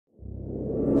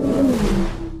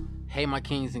Hey, my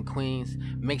kings and queens,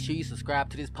 make sure you subscribe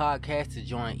to this podcast to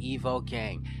join Evo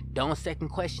Gang. Don't second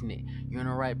question it. You're in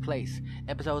the right place.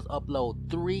 Episodes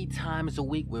upload 3 times a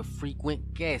week with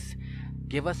frequent guests.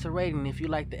 Give us a rating if you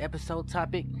like the episode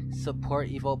topic. Support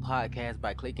Evo Podcast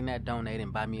by clicking that donate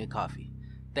and buy me a coffee.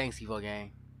 Thanks, Evo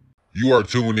Gang. You are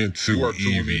tuned into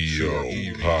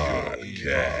EVO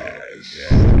Podcast.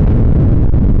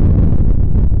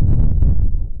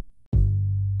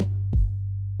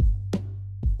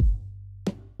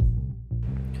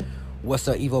 What's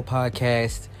up, Evo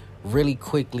Podcast? Really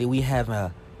quickly, we have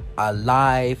a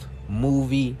live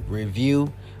movie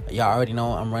review. Y'all already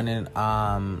know I'm running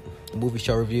movie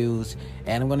show reviews,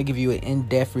 and I'm going to give you an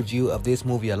in-depth review of this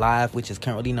movie, Alive, which is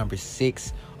currently number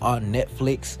 6 on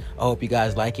Netflix. I hope you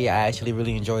guys like it. I actually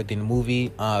really enjoyed the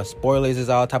movie. Spoilers is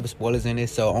all type of spoilers in it,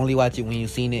 so only watch it when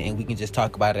you've seen it, and we can just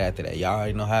talk about it after that. Y'all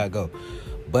already know how it go.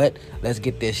 But let's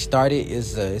get this started.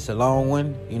 It's a long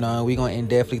one. You know, we're going to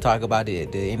in-depthly talk about the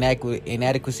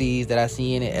inadequacies that I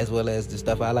see in it, as well as the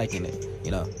stuff I like in it.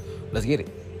 You know, let's get it.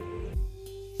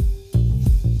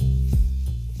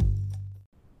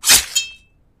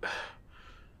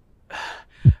 I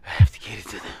have to get it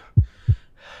to them.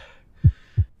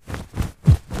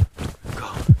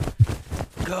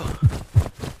 Go.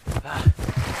 I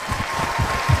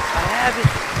have it.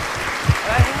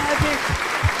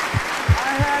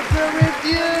 I have the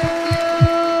review.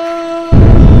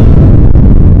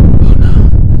 Oh no,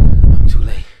 I'm too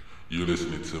late. You're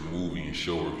listening to movie and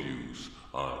show reviews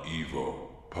on EVO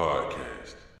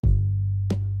Podcast.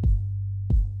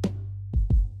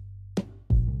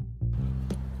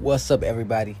 What's up,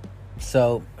 everybody?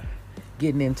 So,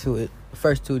 getting into it,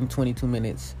 first 22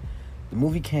 minutes. The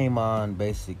movie came on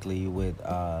basically with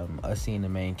us seeing the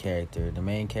main character. The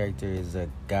main character is a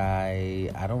guy,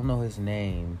 I don't know his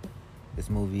name. This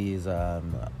movie is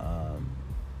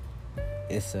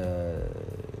it's a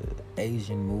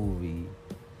Asian movie.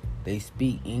 They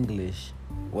speak English.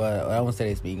 Well, I won't say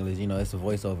they speak English. You know, it's a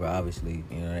voiceover, obviously.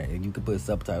 You know, and you could put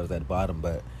subtitles at the bottom,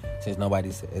 but since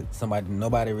nobody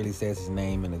really says his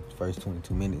name in the first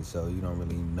 22 minutes, so you don't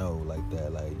really know like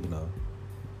that. Like, you know,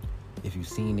 if you've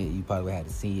seen it, you probably had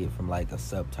to see it from like a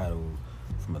subtitle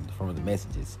from the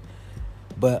messages.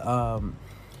 But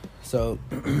so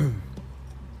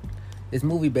this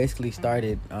movie basically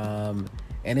started, and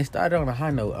it started on a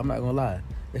high note. I'm not gonna lie,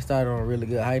 it started on a really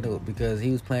good high note because he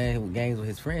was playing games with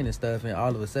his friend and stuff, and all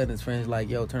of a sudden his friend's like,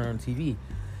 "Yo, turn on the TV."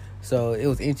 So it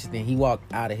was interesting. He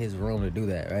walked out of his room to do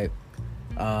that, right?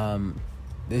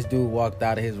 This dude walked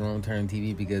out of his room, turned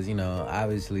TV because, you know,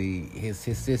 obviously his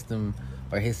system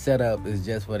or his setup is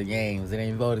just for the games. It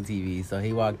ain't for the TV. So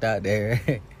he walked out there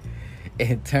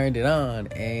and turned it on,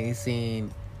 and he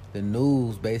seen the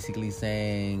news basically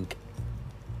saying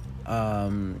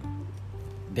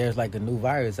there's like a new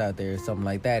virus out there or something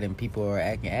like that, and people are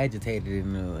acting agitated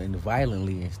and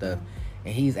violently and stuff.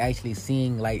 And he's actually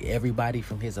seeing like everybody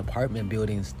from his apartment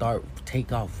building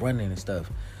take off running and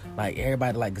stuff. Like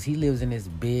everybody, like, cause he lives in this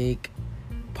big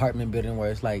apartment building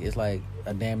where it's like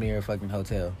a damn near a fucking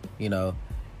hotel, you know.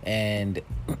 And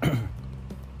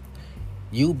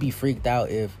you'd be freaked out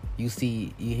if you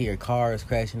hear cars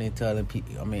crashing into other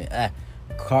people.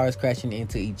 Cars crashing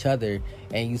into each other,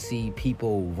 and you see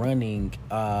people running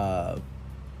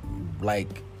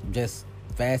like just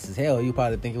fast as hell. You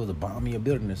probably think it was a bomb in your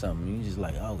building or something. You just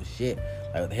like, oh shit,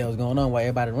 like what the hell's going on? Why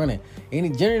everybody running?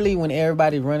 And generally, when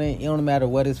everybody running, it don't matter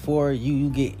what it's for. You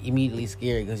get immediately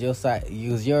scared because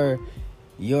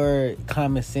your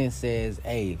common sense says,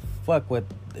 hey, fuck what,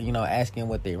 you know, asking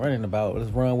what they running about.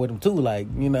 Let's run with them too, like,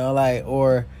 you know, like,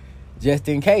 or just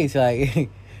in case, like.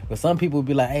 But some people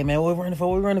be like, hey man, what we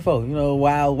running for? You know,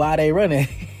 why they running?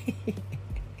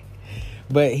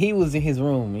 But he was in his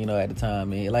room, you know, at the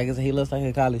time, and like I said, he looks like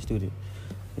a college student,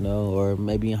 you know, or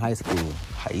maybe in high school,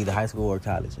 either high school or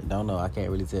college. I don't know, I can't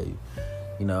really tell you,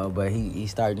 you know. But he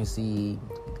started to see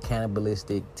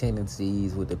cannibalistic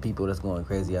tendencies with the people that's going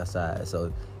crazy outside.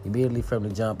 So immediately from the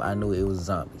jump, I knew it was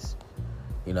zombies,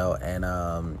 you know. And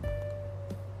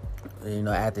you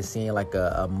know, after seeing like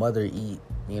a mother eat,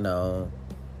 you know,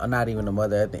 not even a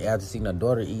mother, after seeing a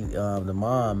daughter eat the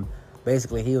mom.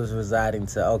 Basically, he was residing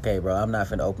to, okay, bro, I'm not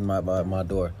finna open my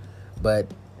door.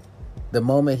 But the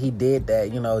moment he did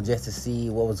that, you know, just to see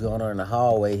what was going on in the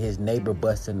hallway, his neighbor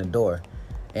busted in the door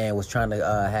and was trying to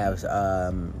have,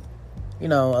 you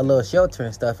know, a little shelter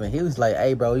and stuff. And he was like,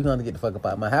 hey, bro, you gonna get the fuck up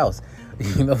out of my house.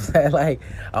 You know what I'm saying? Like,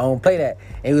 I don't play that.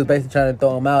 And he was basically trying to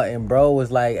throw him out. And bro was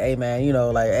like, hey, man, you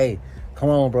know, like, hey, come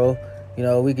on, bro.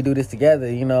 we could do this together.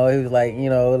 He was like,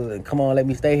 come on, let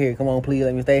me stay here. Come on, please,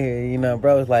 let me stay here.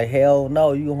 Bro was like, hell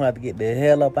no, you gonna have to get the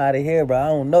hell up out of here, bro. I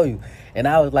don't know you. And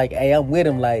I was like, hey, I'm with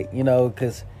him, like,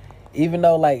 because even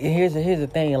though, like, here's the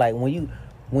thing, like, when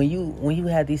you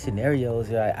have these scenarios,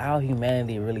 like, our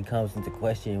humanity really comes into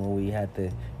question when we have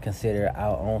to consider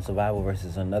our own survival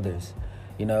versus another's.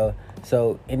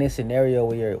 So in this scenario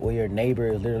where your neighbor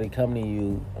is literally coming to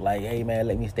you like, hey man,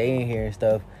 let me stay in here and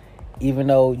stuff, even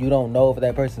though you don't know if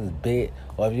that person's bit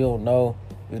or if you don't know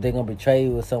if they're gonna betray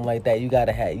you or something like that, you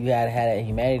gotta have that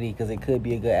humanity, because it could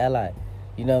be a good ally.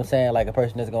 You know what I'm saying? Like a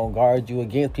person that's gonna guard you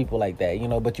against people like that.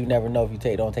 But you never know if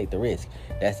you don't take the risk.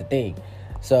 That's the thing.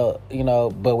 So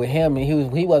but with him,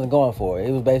 he wasn't going for it.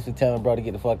 He was basically telling bro to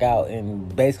get the fuck out,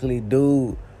 and basically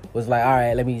dude was like, all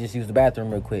right, let me just use the bathroom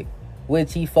real quick.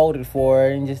 Which he folded for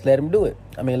and just let him do it.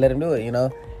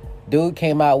 Dude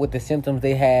came out with the symptoms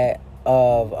they had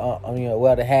of,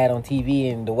 they had on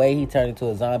TV, and the way he turned into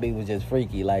a zombie was just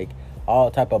freaky. Like,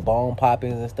 all type of bone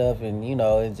poppings and stuff, and,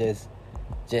 it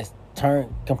just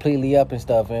turned completely up and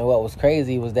stuff. And what was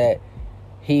crazy was that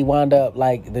he wound up,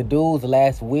 like, the dude's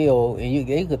last will, and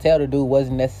you could tell the dude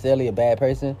wasn't necessarily a bad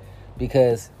person,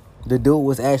 because the dude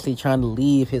was actually trying to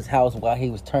leave his house while he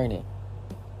was turning.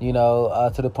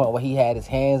 To the point where he had his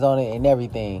hands on it and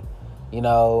everything. It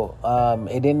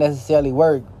didn't necessarily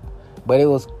work, but it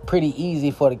was pretty easy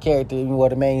for the character, or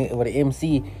the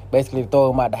MC, basically to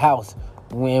throw him out the house,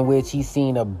 in which he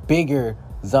seen a bigger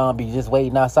zombie just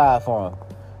waiting outside for him.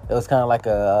 It was kind of like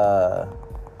a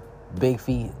big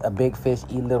fish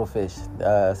eat little fish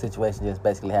situation just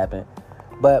basically happened.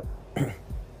 But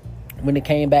when it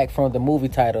came back from the movie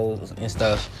titles and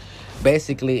stuff,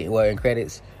 basically, in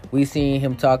credits, we seen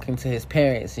him talking to his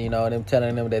parents, and them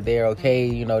telling them that they're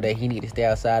okay, that he need to stay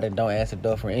outside and don't answer the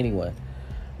door for anyone.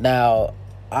 Now,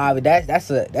 that's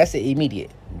an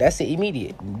immediate. That's an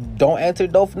immediate. Don't answer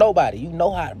the door for nobody. You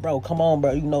know how, bro. Come on,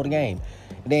 bro. You know the game.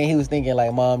 And then he was thinking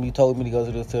like, Mom, you told me to go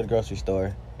to the grocery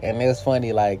store, and it was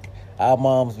funny. Like, our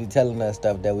moms be telling us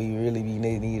stuff that we really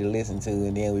need to listen to,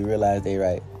 and then we realize they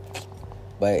right.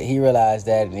 But he realized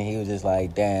that, and he was just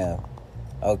like, damn,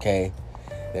 okay,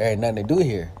 there ain't nothing to do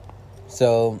here.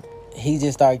 So he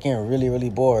just started getting really, really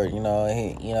bored,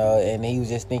 and he was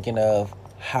just thinking of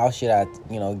how should I,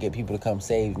 get people to come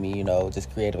save me, just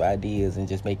creative ideas and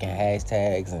just making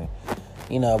hashtags. And,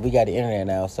 we got the internet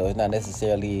now, so it's not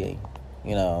necessarily,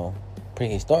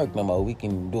 prehistoric no more. We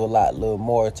can do a little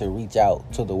more to reach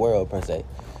out to the world per se,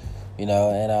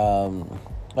 and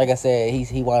like I said,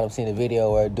 he wound up seeing a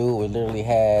video where a dude was literally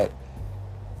had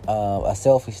a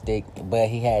selfie stick, but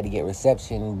he had to get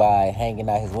reception by hanging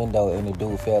out his window, and the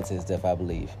dude fell to his death, I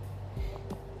believe.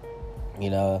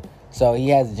 So he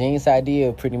has a genius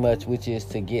idea pretty much, which is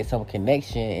to get some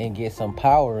connection and get some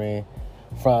power in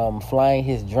from flying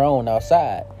his drone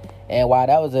outside. And while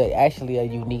that was actually a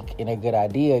unique and a good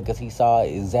idea, because he saw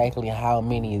exactly how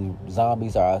many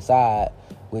zombies are outside,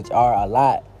 which are a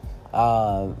lot.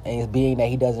 And it's being that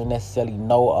he doesn't necessarily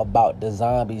know about the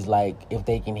zombies, like if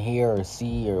they can hear or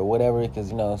see or whatever, because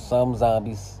some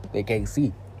zombies they can't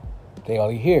see, they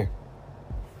only hear.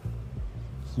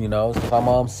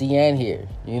 Some see and hear.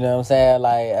 You know what I'm saying?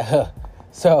 Like,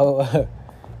 so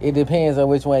it depends on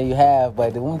which one you have.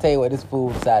 But let me tell you what this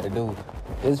fool decided to do.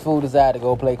 This fool decided to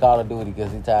go play Call of Duty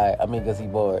because he's tired. Because he's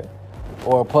bored.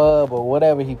 Or a pub or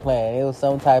whatever he playing. It was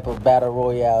some type of battle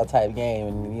royale type game,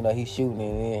 and he's shooting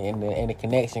and the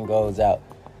connection goes out.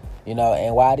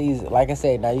 And why these, like I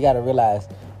said, now you got to realize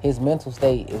his mental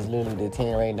state is literally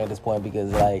deteriorating at this point,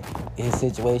 because like his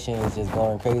situation is just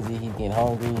going crazy. He's getting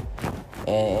hungry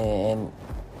and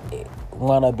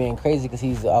wound up being crazy because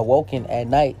he's awoken at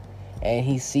night and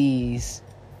he sees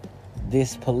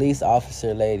this police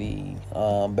officer lady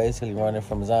basically running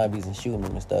from zombies and shooting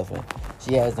them and stuff, and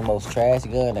she has the most trash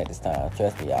gun at this time.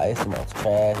 Trust me, y'all, it's the most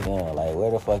trash gun. Like, where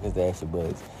the fuck is the extra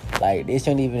bullets? Like, it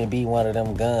shouldn't even be one of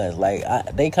them guns. Like,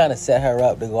 they kind of set her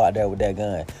up to go out there with that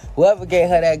gun. Whoever gave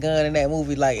her that gun in that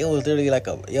movie, like, it was literally like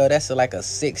that's like a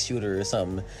 6-shooter or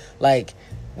something. Like,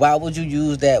 why would you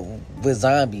use that with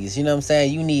zombies? You know what I'm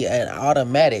saying? You need an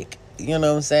automatic. You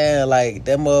know what I'm saying? Like,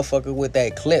 that motherfucker with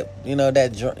that clip, you know what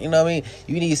I mean?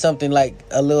 You need something like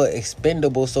a little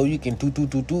expendable so you can do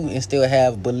and still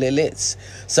have bullets.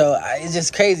 So it's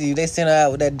just crazy. They sent her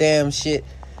out with that damn shit,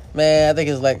 man. I think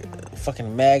it's like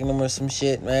fucking Magnum or some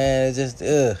shit, man. It's just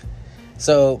ugh.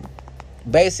 So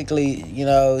basically,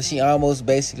 she almost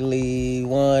basically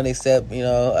won, except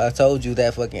I told you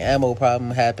that fucking ammo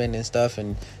problem happened and stuff,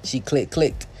 and she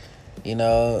clicked,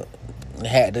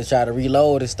 had to try to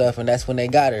reload and stuff, and that's when they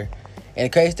got her. And the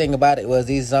crazy thing about it was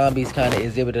these zombies kind of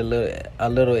exhibited a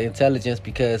little intelligence,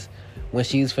 because when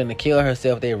she's finna kill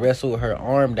herself, they wrestled her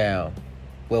arm down.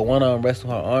 Well, one of them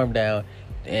wrestled her arm down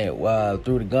and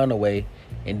threw the gun away,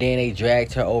 and then they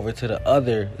dragged her over to the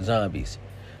other zombies.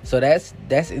 So that's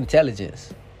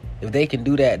intelligence. If they can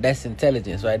do that, that's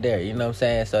intelligence right there. You know what I'm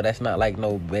saying? So that's not like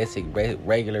no basic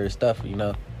regular stuff, you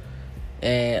know.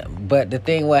 But the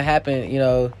thing what happened, you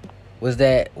know, was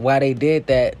that while they did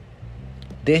that,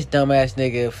 this dumbass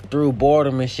nigga, through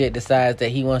boredom and shit, decides that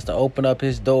he wants to open up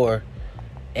his door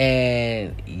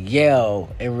and yell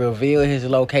and reveal his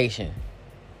location.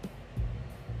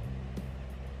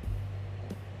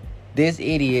 This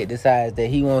idiot decides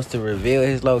that he wants to reveal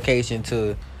his location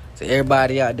to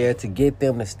everybody out there to get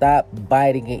them to stop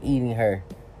biting and eating her.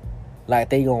 Like,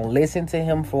 they gonna listen to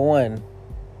him for one.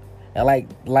 And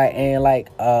like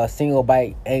a single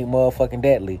bite ain't motherfucking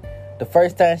deadly. The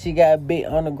first time she got bit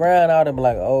on the ground, I would have been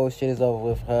like, oh, shit is over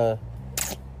with her.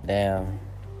 Damn.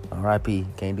 R.I.P.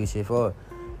 Can't do shit for her.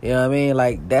 You know what I mean?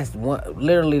 Like, that's one.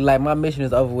 Literally, like, my mission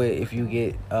is over with if you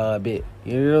get bit.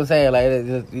 You know what I'm saying?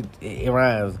 Like, it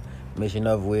rhymes. Mission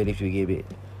over with if you get bit.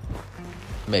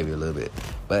 Maybe a little bit.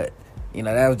 But, you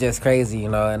know, that was just crazy, you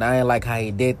know. And I didn't like how he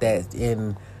did that.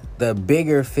 And the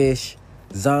bigger fish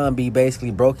zombie basically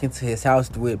broke into his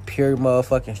house with pure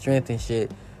motherfucking strength and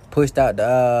shit. Pushed out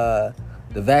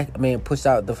pushed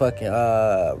out the fucking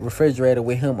refrigerator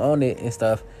with him on it and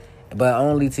stuff, but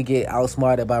only to get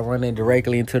outsmarted by running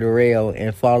directly into the rail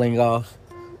and falling to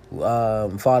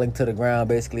the ground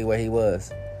basically where he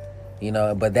was, you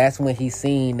know. But that's when he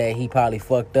seen that he probably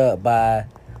fucked up by,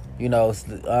 you know,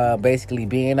 basically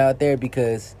being out there,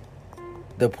 because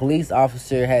the police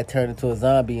officer had turned into a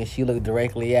zombie and she looked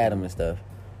directly at him and stuff,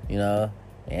 you know.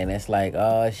 And it's like,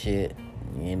 oh shit.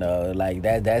 You know, like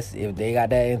that's if they got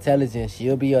that intelligence,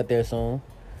 she'll be up there soon.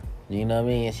 You know what I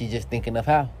mean? And she's just thinking of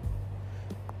how.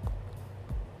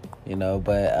 You know,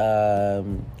 but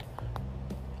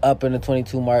up in the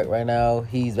 22 mark right now,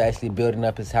 he's actually building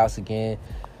up his house again.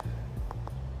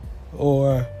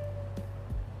 Or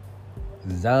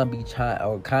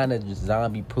kind of just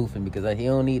zombie proofing, because he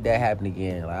don't need that happen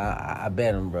again. Like, I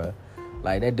bet him, bro.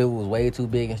 Like, that dude was way too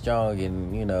big and strong,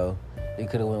 and you know, it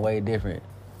could have went way different.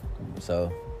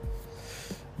 So,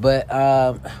 but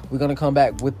we're gonna come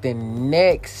back with the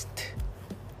next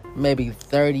maybe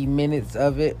 30 minutes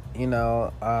of it. You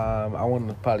know, I want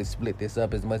to probably split this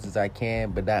up as much as I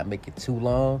can, but not make it too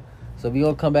long. So we're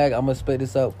gonna come back. I'm gonna split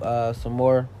this up some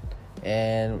more,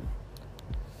 and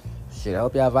shit, I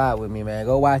hope y'all vibe with me, man.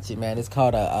 Go watch it, man. It's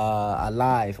called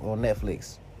Alive on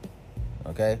Netflix.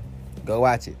 Okay, go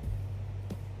watch it.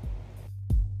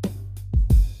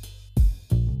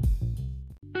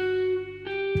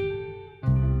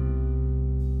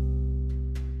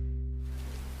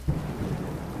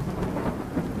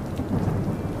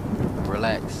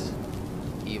 Relax.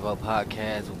 Evo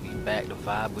Podcast will be back to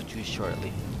vibe with you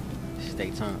shortly.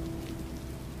 Stay tuned.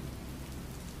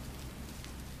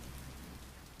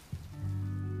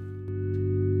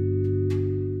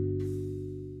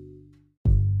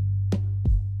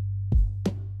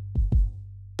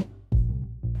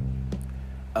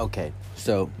 Okay,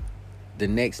 so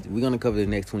we're gonna cover the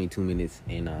next 22 minutes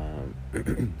in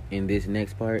in this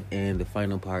next part, and the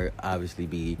final part obviously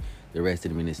be the rest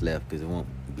of the minutes left, because it won't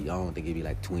be, I don't think it'll be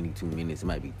like 22 minutes, it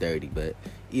might be 30, but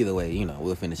either way, you know,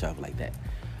 we'll finish off like that.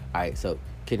 Alright, so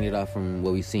kicking it off from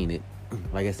where we've seen it,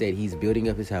 like I said, he's building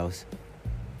up his house,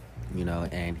 you know,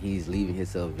 and he's leaving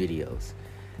himself videos.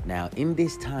 Now, in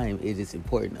this time, it is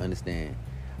important to understand,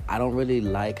 I don't really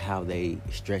like how they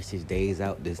stretch his days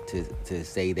out to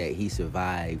say that he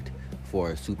survived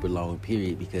for a super long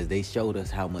period, because they showed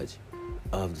us how much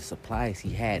of the supplies he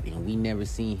had, and we never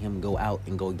seen him go out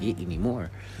and go get any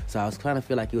more. So I was kind of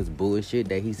feel like it was bullshit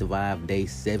that he survived day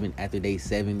 7 after day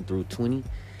 7 through 20,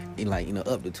 and like, you know,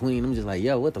 up to 20. And I'm just like,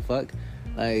 yo, what the fuck?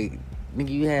 Like, nigga,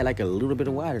 you had like a little bit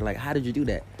of water. Like, how did you do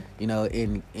that? You know,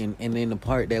 and then the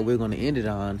part that we're gonna end it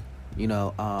on, you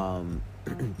know,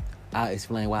 I'll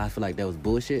explain why I feel like that was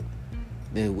bullshit.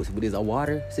 Then with this a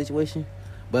water situation.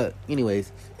 But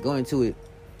anyways, going to it.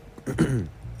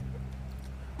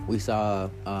 We saw,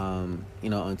 you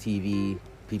know, on TV,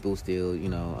 people still, you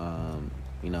know,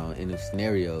 in the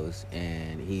scenarios,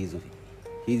 and he's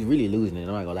really losing it.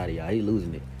 I'm not gonna lie to y'all, he's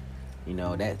losing it. You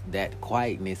know, that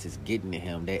quietness is getting to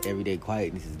him. That everyday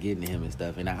quietness is getting to him and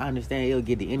stuff. And I understand it'll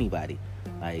get to anybody.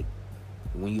 Like,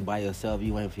 when you by yourself,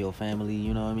 you ain't for your family,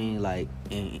 you know what I mean? Like,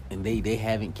 and they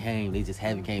haven't came. They just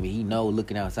haven't came. And he know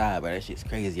looking outside, bro, that shit's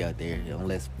crazy out there.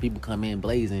 Unless people come in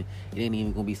blazing, it ain't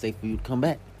even gonna be safe for you to come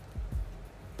back.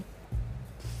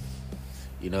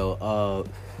 You know,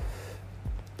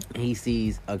 he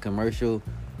sees a commercial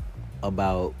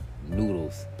about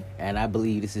noodles. And I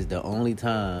believe this is the only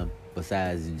time,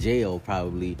 besides jail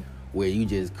probably, where you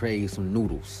just crave some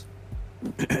noodles.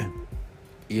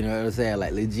 You know what I'm saying?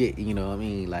 Like, legit, you know what I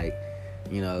mean? Like,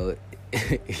 you know,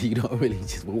 you don't really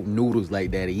just want noodles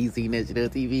like that. And he seen that shit on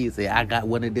TV and said, I got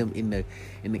one of them in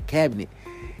the cabinet.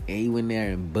 And he went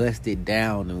there and busted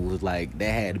down and was like,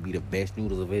 that had to be the best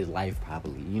noodles of his life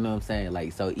probably. You know what I'm saying?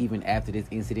 Like, so even after this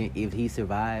incident, if he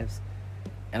survives,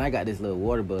 and I got this little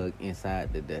water bug inside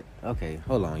okay,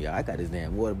 hold on, y'all. I got this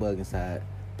damn water bug inside.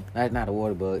 That's not a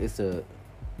water bug. I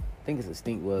think it's a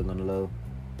stink bug on the low.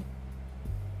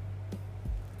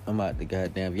 I'm about to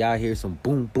goddamn, if y'all hear some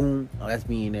boom, boom, oh, that's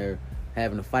me in there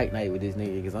having a fight night with this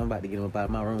nigga, because I'm about to get him up out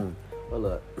of my room. Hold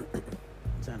up. I'm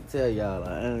trying to tell y'all, like,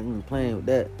 I ain't even playing with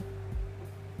that.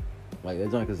 Like,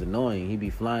 that junk is annoying. He be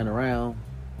flying around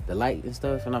the light and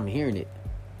stuff, and I'm hearing it.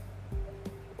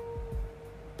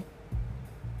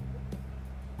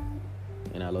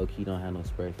 And I low-key don't have no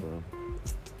spray for him.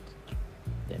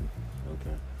 Damn it.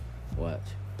 Okay. Watch.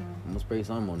 I'm gonna spray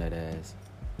something on that ass.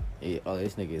 Yeah, oh,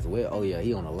 this nigga is wet. Oh, yeah,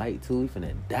 he on the light, too. He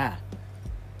finna die.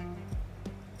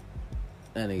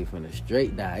 That nigga finna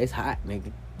straight die. It's hot,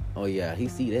 nigga. Oh, yeah, he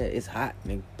see that. It's hot,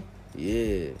 nigga.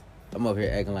 Yeah. I'm up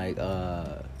here acting like,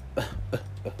 I'm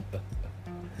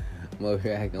over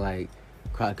here acting like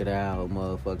Crocodile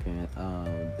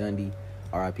motherfucking Dundee.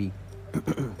 R.I.P.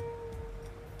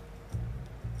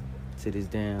 To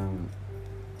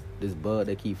this bug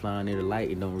that keep flying near the light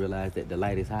and don't realize that the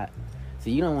light is hot. See,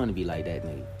 you don't want to be like that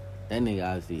nigga. That nigga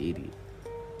obviously an idiot.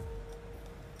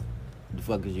 The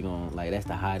fuck is you gonna, like, that's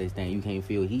the hottest thing. You can't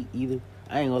feel heat either.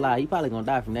 I ain't gonna lie, he probably gonna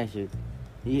die from that shit.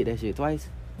 He hit that shit twice.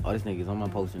 Oh, this nigga's on my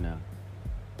poster now.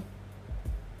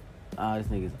 Oh, this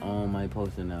nigga's on my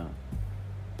poster now.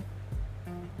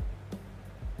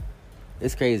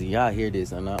 It's crazy. Y'all hear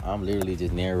this, and I'm literally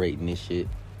just narrating this shit.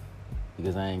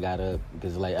 Because I ain't got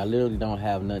because like I literally don't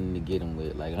have nothing to get him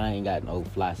with. Like I ain't got no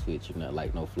fly switch or nothing,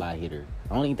 like no fly hitter.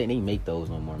 I don't even think they make those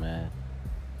no more, man.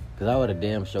 Cause I would have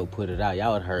damn sure put it out.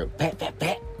 Y'all would have heard pat pat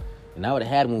pat, and I would have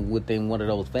had him within one of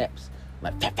those faps,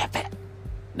 like pat pat pat.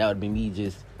 That would be me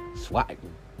just swatting,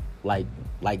 like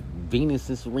Venus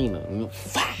and Serena, you know,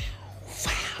 foul,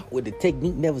 foul, with the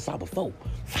technique never saw before,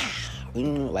 foul, you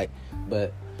know, like.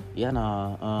 But yeah,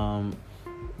 nah,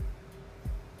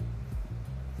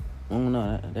 I don't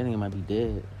know, that nigga might be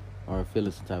dead or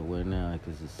feeling some type of way now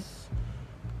because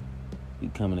you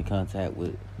come into contact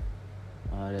with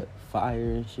all that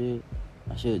fire and shit.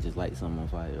 I should just light something on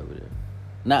fire over there.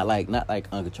 Not like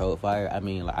uncontrolled fire. I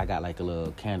mean, like I got like a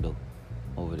little candle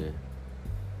over there.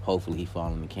 Hopefully he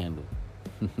fall in the candle.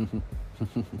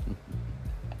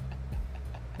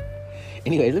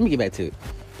 Anyways, let me get back to it.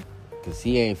 Cause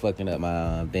he ain't fucking up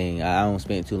my thing. I don't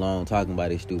spend too long talking about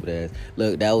his stupid ass.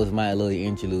 Look, that was my little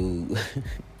interlude.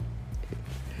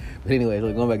 But anyway,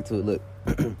 look, going back to it.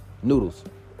 Look, noodles.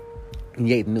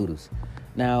 He ate the noodles.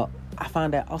 Now, I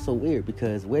find that also weird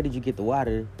because where did you get the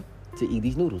water to eat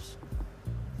these noodles?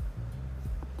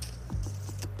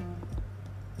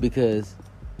 Because,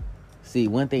 see,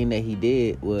 one thing that he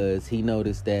did was he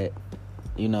noticed that,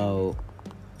 you know,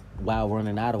 while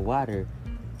running out of water,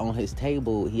 on his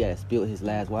table, he had spilled his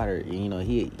last water. He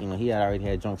had already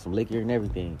had drunk some liquor and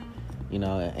everything,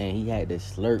 and he had to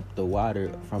slurp the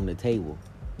water from the table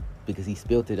because he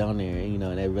spilled it on there, and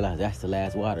they realized that's the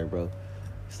last water, bro.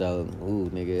 So, ooh,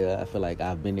 nigga, I feel like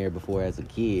I've been there before as a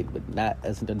kid, but not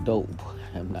as an adult.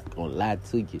 I'm not gonna lie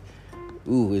to you.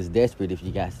 Ooh, it's desperate if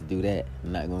you guys to do that.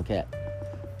 I'm not gonna cap.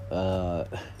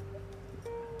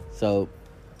 So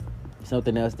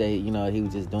something else that he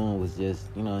was just doing was just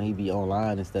he be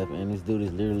online and stuff, and this dude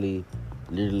is literally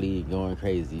going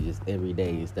crazy just every day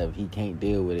and stuff. He can't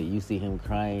deal with it. You see him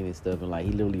crying and stuff, and like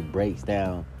he literally breaks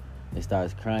down and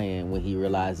starts crying when he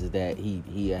realizes that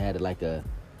he had like a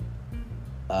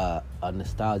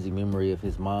nostalgic memory of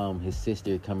his mom, his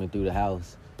sister coming through the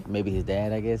house, maybe his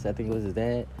dad, I guess. I think it was his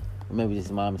dad, or maybe just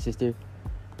his mom and sister,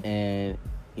 and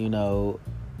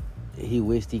he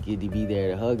wished he could be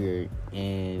there to hug her,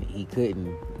 and he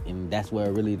couldn't, and that's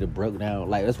where really the broke down.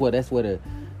 Like that's where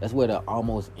the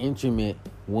almost intimate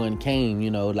one came.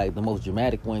 Like the most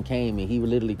dramatic one came, and he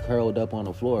literally curled up on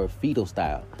the floor, fetal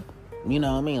style. You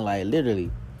know what I mean? Like literally.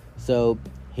 So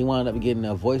he wound up getting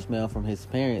a voicemail from his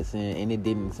parents, and it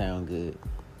didn't sound good.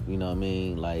 You know what I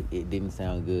mean? Like it didn't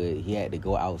sound good. He had to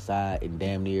go outside and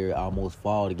damn near almost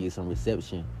fall to get some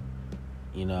reception.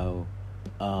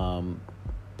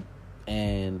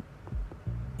 And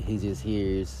he just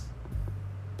hears,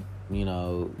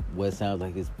 what sounds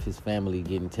like his family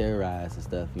getting terrorized and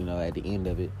stuff, at the end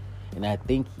of it. And I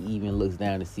think he even looks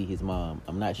down to see his mom.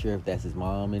 I'm not sure if that's his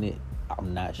mom in it.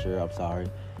 I'm not sure. I'm sorry.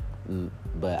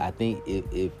 But I think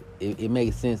if it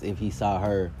makes sense if he saw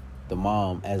her, the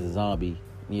mom, as a zombie,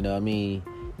 you know what I mean,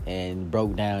 and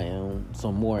broke down and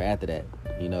some more after that,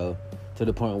 you know, to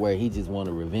the point where he just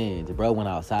wanted revenge. The bro went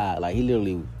outside, like he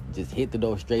literally just hit the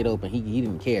door straight open. He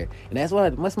didn't care, and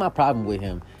that's my problem with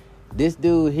him. This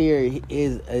dude here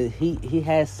is he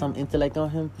has some intellect on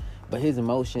him, but his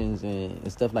emotions and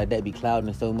stuff like that be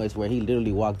clouding so much where he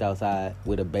literally walked outside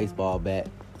with a baseball bat,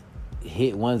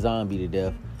 hit one zombie to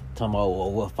death, talking about,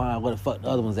 well, fine, where the fuck the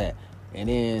other one's at? And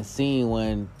then seen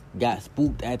one, got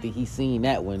spooked after he seen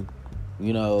that one,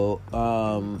 you know,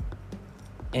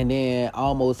 and then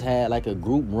almost had like a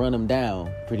group run him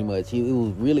down, pretty much. He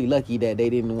was really lucky that they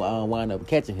didn't wind up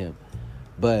catching him.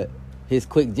 But his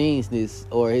quick geniusness,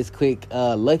 or his quick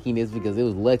luckiness, because it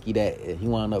was lucky that he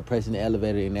wound up pressing the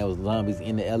elevator and there was zombies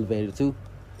in the elevator too,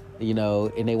 you know,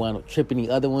 and they wound up tripping the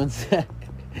other ones.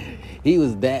 He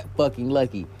was that fucking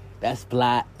lucky. That's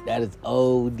plot. That is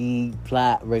OD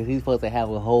plot. Right? He's supposed to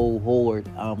have a whole horde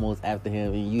almost after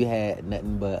him, and you had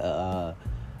nothing but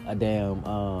a damn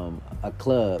a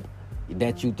club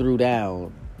that you threw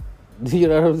down. You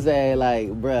know what I'm saying? Like,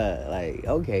 bruh, like,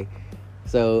 okay.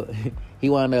 So he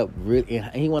wound up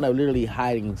literally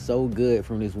hiding so good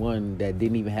from this one that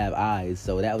didn't even have eyes.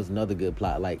 So that was another good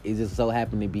plot. Like, it just so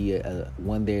happened to be a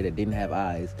one there that didn't have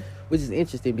eyes, which is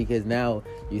interesting because now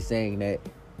you're saying that,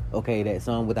 okay, that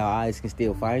someone without eyes can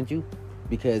still find you,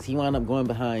 because he wound up going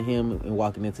behind him and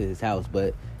walking into his house.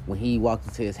 But when he walked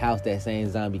into his house, that same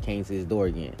zombie came to his door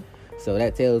again. So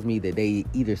that tells me that they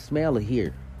either smell or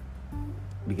hear,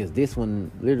 because this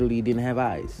one literally didn't have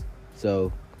eyes.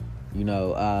 So, you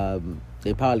know,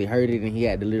 they probably heard it, and he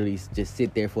had to literally just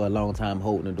sit there for a long time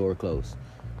holding the door closed.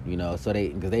 You know, so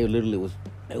because they literally was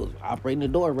operating the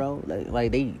door, bro.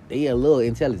 Like they a little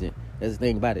intelligent. That's the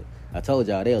thing about it. I told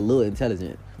y'all, they a little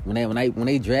intelligent. When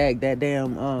they dragged that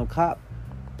damn cop,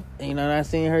 you know, and I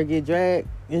seen her get dragged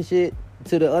and shit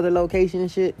to the other location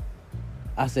and shit,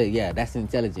 I said, yeah, that's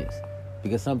intelligence,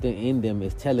 because something in them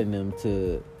is telling them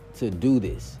to do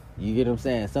this. You get what I'm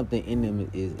saying? Something in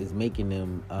them is making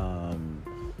them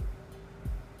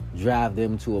drive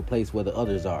them to a place where the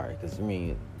others are. Because, I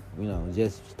mean, you know,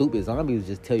 just stupid zombies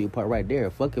just tell you apart right there.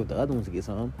 Fuck if the other ones get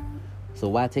some. So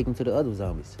why take them to the other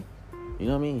zombies? You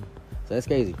know what I mean? So that's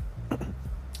crazy.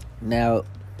 Now,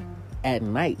 at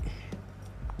night,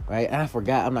 right? And I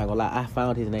forgot. I'm not gonna lie. I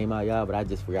found his name out, y'all, but I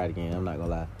just forgot again. I'm not gonna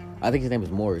lie. I think his name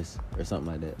is Morris or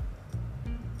something like that.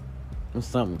 It's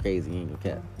something crazy. He ain't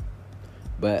gonna cap.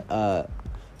 But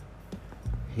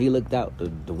he looked out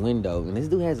the window, and this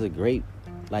dude has a great,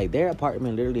 like, their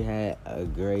apartment literally had a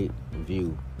great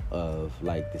view of,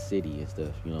 like, the city and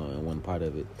stuff, you know, in one part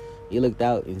of it. He looked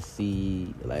out and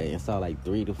saw like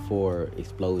 3 to 4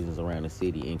 explosions around the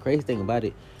city. And crazy thing about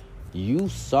it, you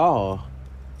saw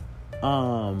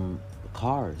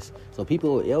cars. So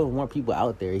there were more people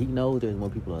out there. He knows there's more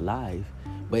people alive,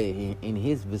 but in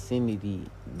his vicinity,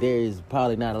 there's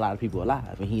probably not a lot of people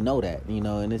alive, and he know that, you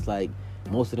know. And it's like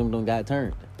most of them don't got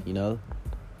turned, you know.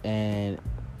 And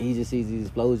he just sees these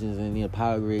explosions, and, you know,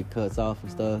 power grid cuts off and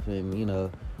stuff, and, you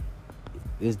know,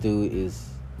 this dude is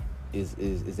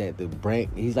at the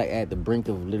brink. He's like at the brink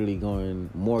of literally going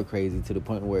more crazy, to the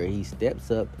point where he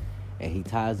steps up and he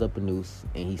ties up a noose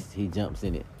and he jumps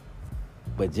in it.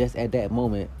 But just at that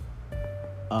moment,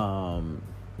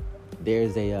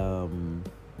 there's a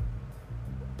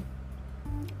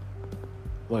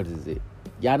what is it?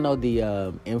 Y'all know the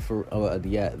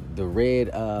the red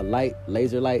light,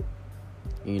 laser light.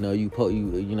 You know, you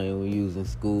know, when you was in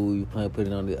school, you put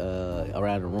it on the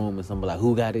around the room, and somebody like,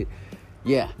 who got it?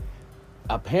 Yeah.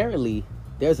 Apparently,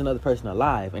 there's another person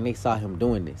alive, and they saw him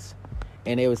doing this,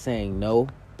 and they were saying, no,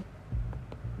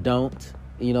 don't.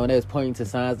 You know, and they was pointing to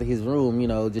signs of his room, you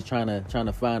know, just trying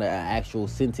to find an actual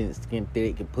sentence that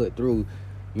they could put through,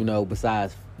 you know,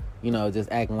 besides, you know,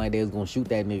 just acting like they was gonna shoot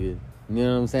that nigga. You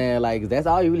know what I'm saying? Like, that's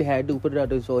all you really had to do, put it out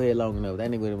there so head long enough. That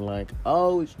nigga would have been like,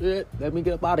 oh shit, let me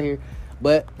get up out of here.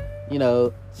 But, you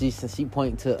know, she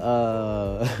point to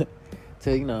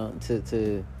you know,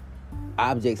 to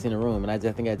objects in the room, and I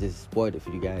think I just spoiled it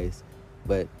for you guys.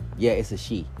 But yeah, it's a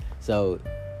she. So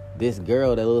this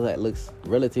girl that looks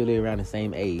relatively around the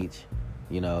same age,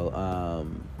 you know,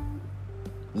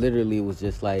 literally was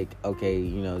just like, okay,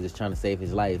 you know, just trying to save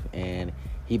his life, and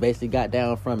he basically got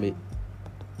down from it.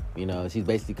 You know, she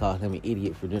basically called him an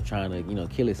idiot for just trying to, you know,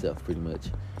 kill himself, pretty much.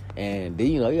 And then,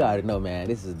 you know, you already know, man,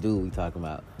 this is a dude we talking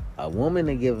about. A woman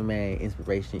to give a man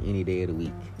inspiration any day of the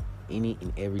week. Any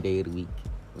and every day of the week.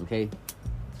 Okay?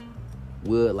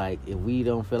 Like, if we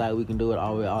don't feel like we can do it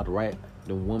all the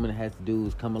the woman has to do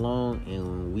is come along,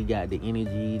 and we got the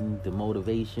energy, the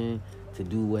motivation to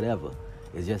do whatever.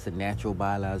 It's just a natural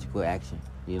biological action.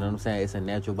 You know what I'm saying? It's a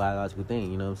natural biological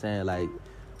thing. You know what I'm saying? Like,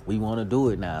 we want to do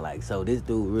it now. Like, so this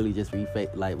dude really just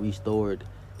restored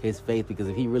his faith, because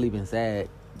if he really been sad,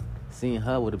 seeing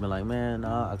her would have been like, man,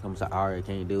 no, I'm sorry, I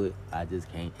can't do it. I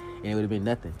just can't. And it would have been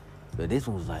nothing. But this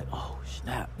one was like, oh,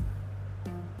 snap.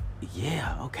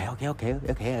 Yeah, okay. I got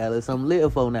a little something to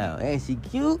live for now. And she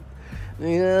cute.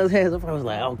 You know what I'm saying? So I was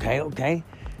like, okay.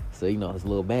 So, you know, this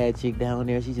little bad chick down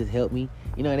there, she just helped me.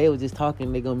 You know, they was just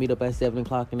talking. They gonna meet up at 7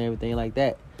 o'clock and everything like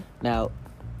that. Now,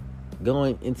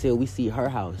 going until we see her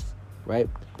house, right?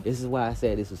 This is why I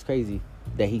said this was crazy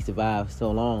that he survived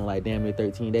so long, like damn near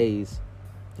 13 days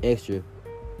extra,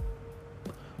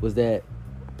 was that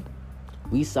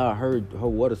we saw her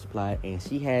water supply, and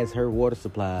she has her water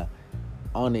supply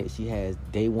on it. She has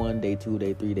day 1, day 2,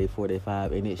 day 3, day 4, day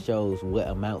 5, and it shows what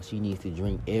amount she needs to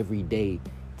drink every day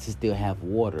to still have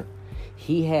water.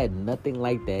 He had nothing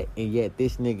like that, and yet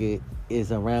this nigga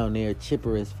is around there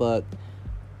chipper as fuck.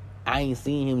 I ain't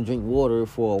seen him drink water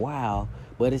for a while,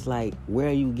 but it's like, where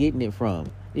are you getting it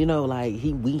from? You know, like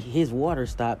his water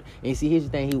stopped. And see, here's the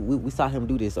thing, we saw him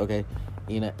do this, okay?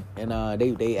 You know, and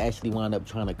they actually wound up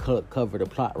trying to cover the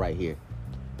plot right here.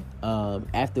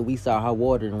 After we saw her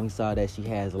water, and we saw that she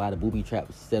has a lot of booby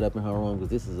traps set up in her room, because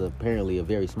this is apparently a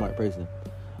very smart person.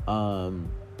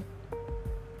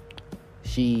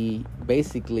 She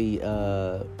basically,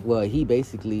 he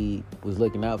basically was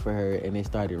looking out for her, and it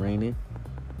started raining,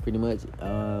 pretty much.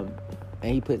 And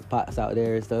he puts pots out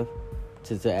there and stuff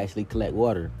to actually collect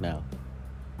water now.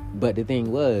 But the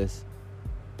thing was,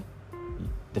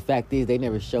 the fact is, they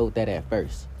never showed that at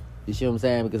first. You see what I'm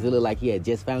saying? Because it looked like he had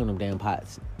just found them damn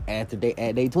pots at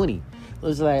day 20. It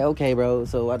was like, okay, bro,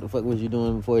 so what the fuck was you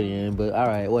doing before the end? But all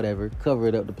right, whatever. Cover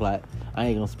it up the plot. I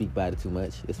ain't gonna speak about it too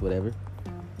much. It's whatever.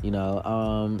 You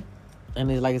know,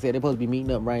 and it's like I said, they're supposed to be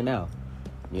meeting up right now,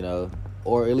 you know,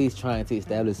 or at least trying to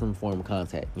establish some form of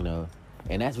contact, you know.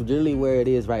 And that's really where it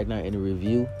is right now in the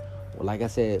review. Well, like I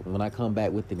said, when I come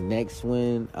back with the next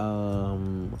one,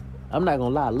 I'm not gonna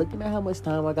lie, looking at how much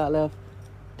time I got left,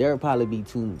 there'll probably be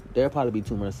two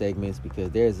more segments, because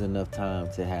there's enough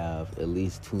time to have at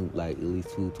least two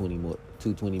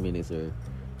 20 minutes or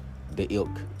the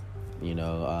ilk. You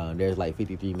know, there's like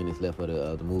 53 minutes left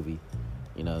of the movie.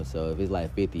 You know, so if it's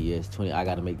like 50, it's 20. I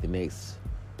got to make the next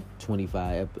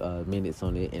 25 minutes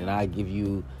on it, and I'll give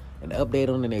you an update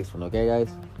on the next one, okay, guys?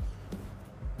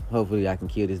 Hopefully I can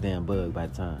kill this damn bug by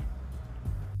the time.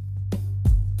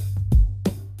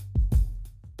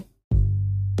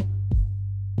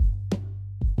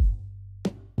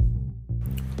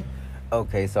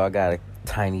 Okay, so I got a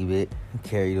tiny bit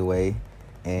carried away,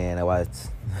 and I watched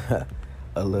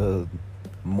a little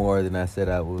more than I said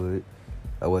I would.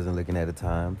 I wasn't looking at the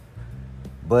time,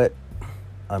 but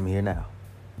I'm here now.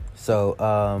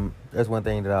 So there's one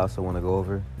thing that I also want to go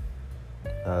over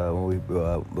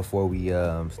before we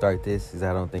start this, because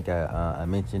I don't think I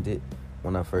mentioned it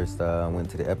when I first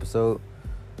went to the episode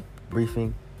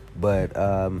briefing. But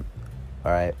all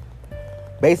right,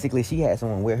 basically she had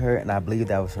someone with her, and I believe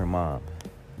that was her mom.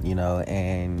 You know,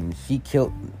 and she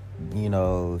killed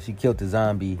the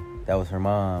zombie that was her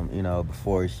mom. You know,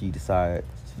 before she decided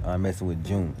messing with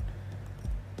June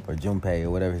or Junpei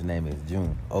or whatever his name is,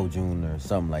 June or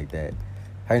something like that.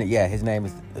 His name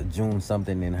is June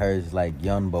something, and hers is like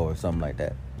Yunbo or something like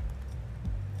that.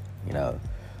 You know,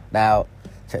 now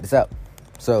check this out.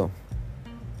 So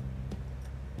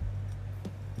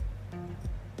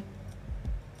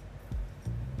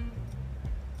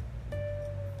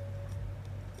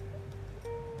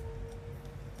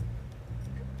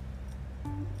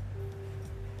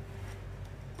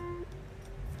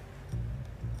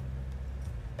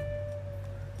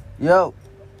yo.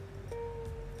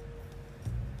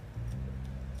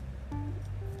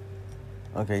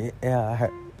 Okay, yeah,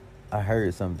 I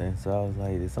heard something, so I was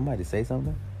like, did somebody say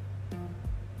something?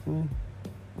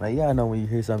 Like, yeah, I know when you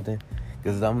hear something,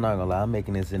 because I'm not gonna lie, I'm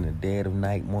making this in the dead of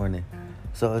night morning,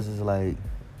 so it's just like,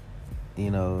 you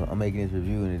know, I'm making this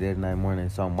review in the dead of night morning,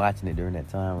 so I'm watching it during that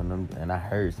time, and I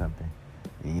heard something.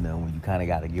 And, you know, when you kind of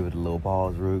got to give it a little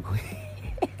pause real quick.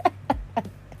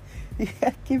 You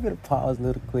got to give it a pause a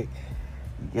little quick.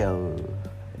 Yo,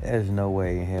 there's no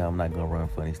way in hell I'm not gonna run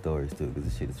funny stories too, because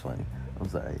this shit is funny. I'm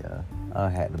sorry, y'all. I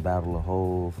had to battle a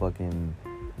whole fucking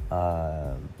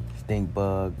stink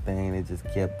bug thing that just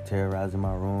kept terrorizing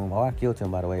my room. Oh, I killed him,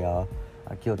 by the way, y'all.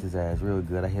 I killed his ass real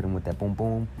good. I hit him with that boom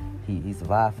boom. He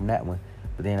survived from that one.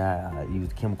 But then I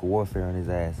used chemical warfare on his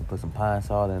ass and put some pine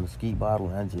salt in a skeet bottle,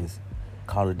 and I just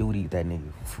Call of Duty that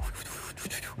nigga.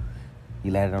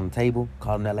 He landed on the table,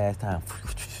 caught him that last time.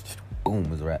 Boom,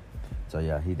 was a wrap. So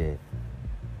yeah, he did.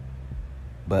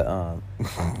 But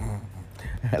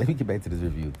let me get back to this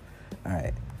review. All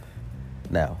right,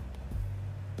 now,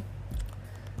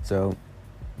 so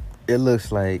it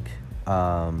looks like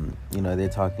they're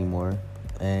talking more,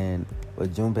 and what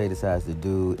Junpei decides to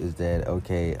do is that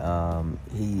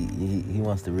he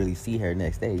wants to really see her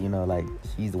next day. Like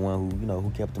she's the one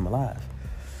who kept him alive.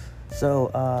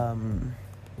 So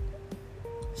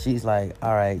she's like,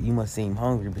 all right, you must seem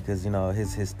hungry because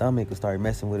his stomach would start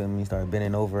messing with him. He started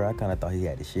bending over. I kind of thought he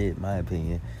had the shit, in my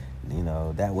opinion.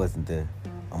 That wasn't the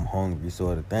I'm hungry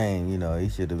sort of thing. He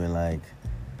should have been like,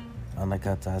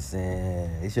 Anakata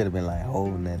said, he should have been like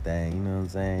holding that thing. You know what I'm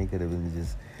saying? He could have been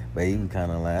just, but he was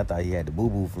kind of like, I thought he had the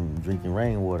boo-boo from drinking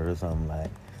rainwater or something. Like,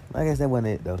 I guess that wasn't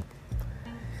it though.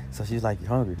 So she's like, you're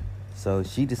hungry. So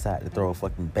she decided to throw a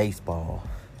fucking baseball.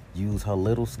 Use her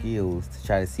little skills to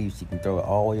try to see if she can throw it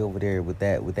all the way over there with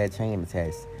that chain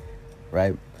attached,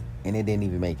 right? And it didn't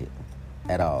even make it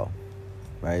at all,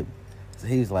 right? So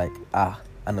he was like, I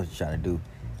know what you're trying to do.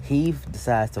 He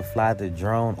decides to fly the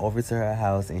drone over to her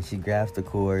house, and she grabs the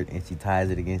cord and she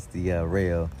ties it against the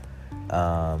rail.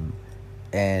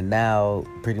 And now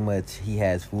pretty much he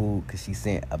has food because she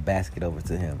sent a basket over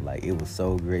to him. Like, it was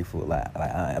so grateful.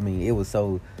 It was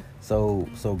so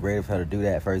great of her to do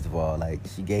that. First of all, like,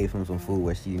 she gave him some food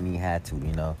where she didn't even have to. She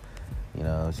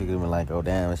could have been like, oh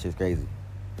damn, that shit's crazy.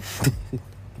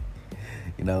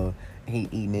 He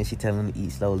eating it. She telling him to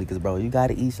eat slowly because, bro, you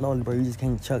gotta eat slowly, bro. You just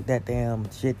can't chuck that damn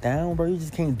shit down, bro. You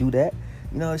just can't do that.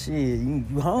 Shit, you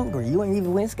hungry. You ain't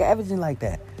even went scavenging like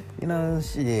that.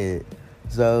 Shit.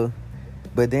 So,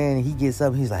 but then he gets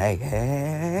up. He's like,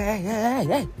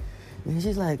 hey. And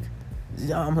she's like,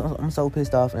 I'm so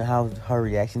pissed off at how her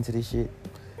reaction to this shit,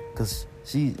 because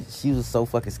she was so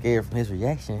fucking scared from his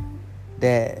reaction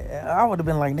that I would have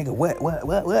been like, nigga, what?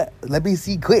 Let me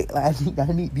see quick. Like,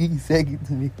 I need these seconds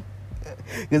to me.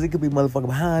 Because it could be motherfucker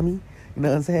behind me. You know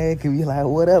what I'm saying? It could be like,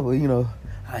 whatever,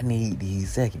 I need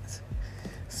these seconds.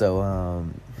 So,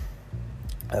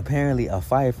 apparently a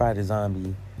firefighter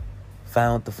zombie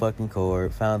found the fucking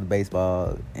cord, found the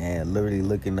baseball, and literally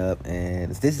looking up.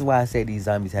 And this is why I say these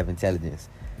zombies have intelligence.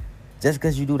 Just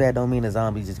because you do that don't mean a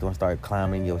zombie's just going to start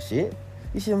climbing your shit.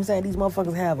 You see what I'm saying? These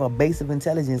motherfuckers have a base of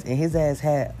intelligence, and his ass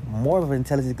had more of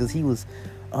intelligence because he was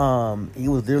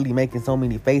literally making so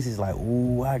many faces like,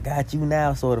 ooh, I got you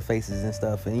now sort of faces and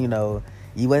stuff. And,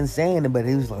 he wasn't saying it, but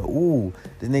he was like, ooh,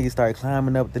 this nigga started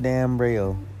climbing up the damn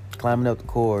rail, climbing up the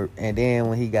cord. And then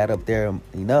when he got up there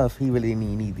enough, he really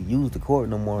didn't need to use the cord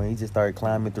no more. He just started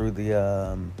climbing through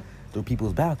through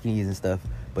people's balconies and stuff.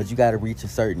 But you got to reach a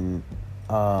certain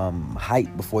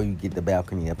height before you get the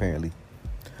balcony, apparently.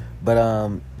 But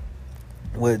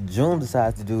what June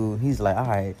decides to do, he's like, all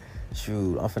right,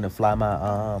 shoot, I'm finna fly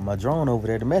my drone over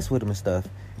there to mess with him and stuff.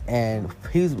 And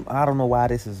I don't know why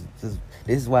this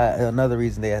is why another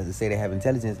reason they have to say they have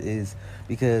intelligence is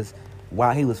because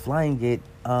while he was flying it,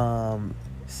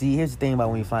 see, here's the thing about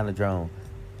when you fly the drone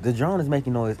is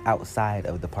making noise outside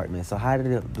of the apartment. So how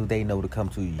do they know to come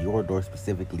to your door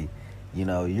specifically?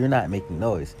 You're not making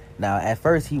noise. Now, at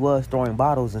first he was throwing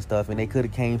bottles and stuff, and they could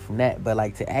have came from that. But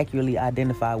like, to accurately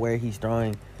identify where he's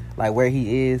throwing, like where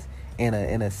he is in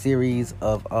a series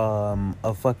of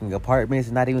fucking apartments,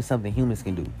 not even something humans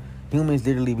can do. Humans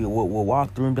literally will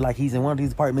walk through and be like, he's in one of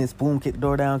these apartments, boom, kick the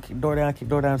door down,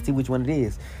 see which one it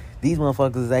is. These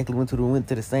motherfuckers actually went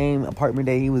to the same apartment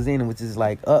that he was in, which is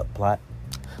like plot.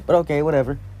 But okay,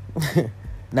 whatever.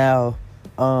 Now,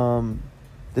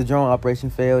 the drone operation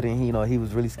failed, and he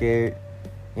was really scared,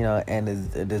 and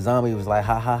the zombie was like,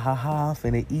 ha,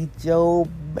 finna eat your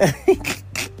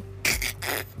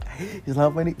he's like,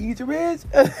 I'm finna eat your bitch.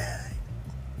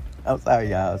 I'm sorry,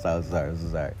 y'all. I'm so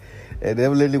sorry. And that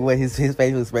was literally what his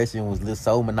facial expression was, just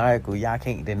so maniacal. Y'all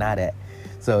can't deny that.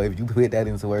 So if you put that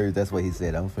into words, that's what he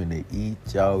said. I'm finna eat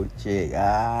your chick.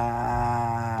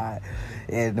 And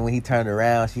when he turned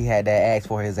around, she had that axe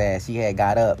for his ass. She had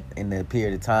got up in the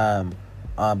period of time,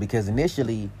 because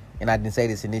initially, and I didn't say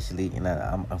this initially, and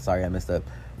I'm sorry I messed up,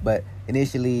 but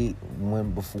initially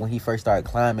when he first started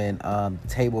climbing, the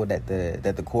table that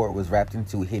the cord was wrapped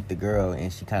into hit the girl,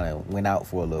 and she kind of went out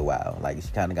for a little while. Like, she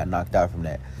kind of got knocked out from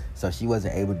that, so she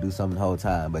wasn't able to do something the whole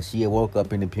time. But she had woke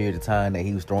up in the period of time that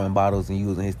he was throwing bottles and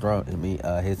using his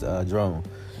drone,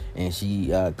 and she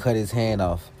cut his hand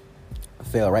off,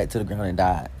 fell right to the ground and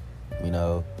died.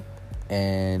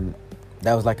 And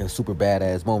that was like a super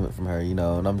badass moment from her,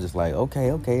 and I'm just like,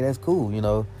 okay, that's cool,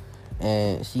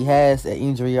 and she has an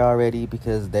injury already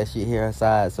because that shit hit her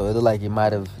side, so it looked like it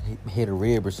might have hit a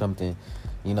rib or something.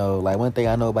 You know, like one thing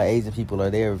I know about Asian people are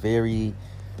they're very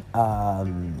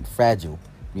fragile.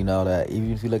 You know, that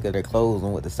even if you look at their clothes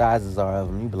and what the sizes are of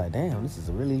them, you be like, damn, this is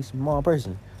a really small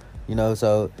person. You know,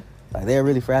 so like they're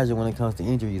really fragile when it comes to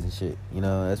injuries and shit. You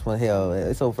know, that's when hell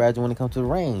it's so fragile when it comes to the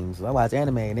rain. So I watch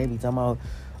anime and they be talking about,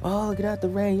 oh, get out the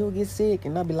rain, you'll get sick,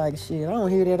 and I be like, shit, I don't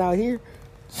hear that out here.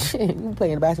 Shit, you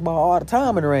playing basketball all the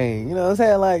time in the rain. You know what I'm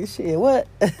saying? Like, shit, what?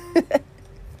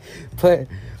 but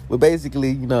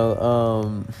basically, you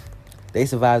know, they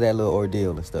survived that little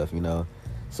ordeal and stuff, you know.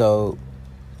 So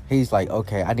he's like,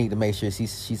 okay, I need to make sure she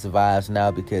survives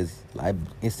now, because like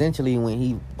essentially when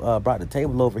he brought the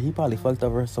table over, he probably fucked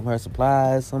over some of her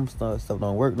supplies. Some stuff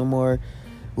don't work no more.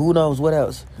 Who knows what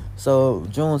else? So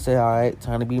June said, all right,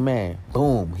 time to be man.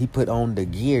 Boom, he put on the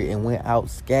gear and went out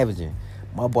scavenging.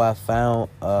 My boy found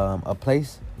a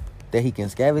place that he can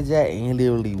scavenge at, and he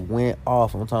literally went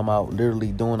off. I'm talking about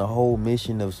literally doing a whole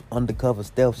mission of undercover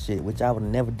stealth shit, which I would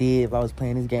never did if I was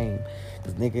playing this game.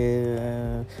 Cause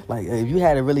nigga, like if you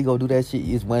had to really go do that shit,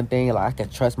 it's one thing. Like I can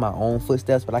trust my own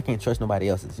footsteps, but I can't trust nobody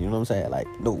else's. You know what I'm saying? Like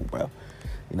no, bro.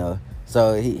 You know.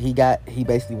 So he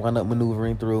basically wound up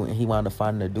maneuvering through, and he wound up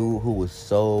finding a dude who was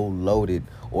so loaded,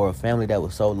 or a family that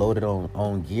was so loaded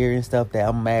on gear and stuff, that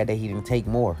I'm mad that he didn't take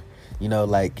more. You know,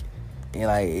 like. And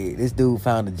like this dude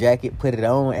found a jacket, put it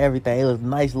on, everything. It was a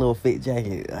nice little fit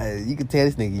jacket. You could tell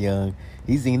this nigga young.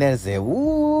 He seen that and said,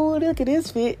 "Ooh, look at this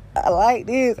fit. I like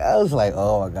this." I was like,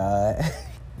 "Oh my god."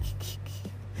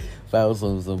 Found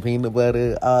some peanut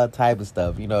butter, all type of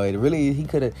stuff. You know, it really he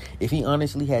could have, if he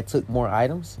honestly had took more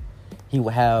items, he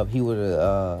would have.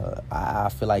 I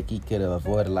feel like he could have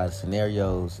avoided a lot of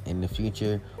scenarios in the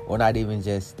future. Or not even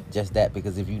just that,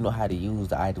 because if you know how to use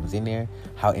the items in there,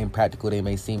 how impractical they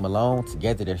may seem alone,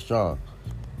 together they're strong.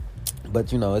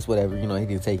 But you know, it's whatever. You know, he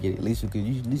didn't take it. At least you could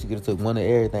have took one of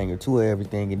everything or two of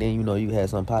everything, and then you know you had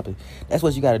something popping. That's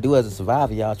what you got to do as a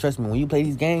survivor, y'all. Trust me, when you play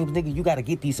these games, nigga, you got to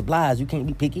get these supplies. You can't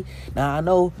be picky. Now I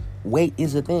know weight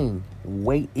is a thing.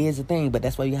 But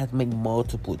that's why you have to make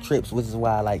multiple trips, which is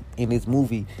why, like in this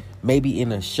movie, maybe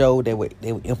in a show they would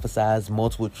emphasize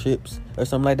multiple trips or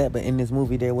something like that. But in this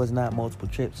movie, there was not multiple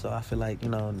trips, so I feel like, you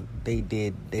know, they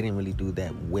didn't really do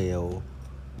that well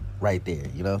right there,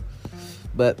 you know.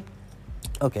 But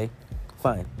okay,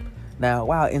 fine. Now,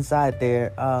 while inside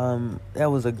there, there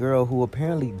was a girl who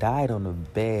apparently died on the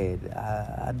bed.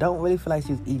 I don't really feel like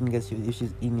she was eating, because if she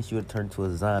was eating, she would turn to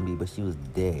a zombie, but she was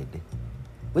dead.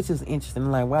 Which is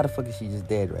interesting. Like, why the fuck is she just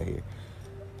dead right here?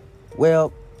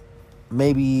 Well,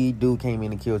 maybe dude came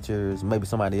in and killed her. Maybe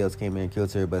somebody else came in and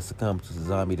killed her, but succumbed to the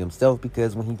zombie themselves,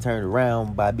 because when he turned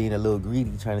around, by being a little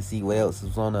greedy, trying to see what else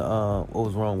was on what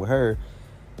was wrong with her,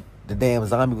 the damn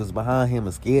zombie was behind him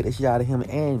and scared the shit out of him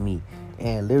and me,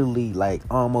 and literally like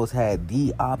almost had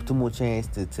the optimal chance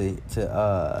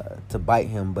to bite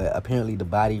him, but apparently the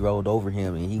body rolled over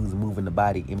him and he was moving the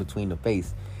body in between the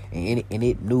face, and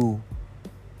it knew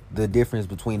the difference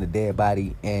between a dead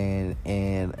body and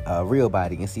a real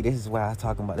body. And see, this is what I'm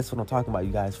talking about. This is what I'm talking about,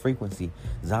 you guys. Frequency.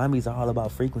 Zombies are all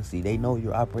about frequency. They know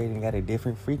you're operating at a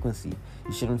different frequency.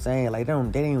 You see what I'm saying? Like, they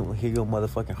didn't hear your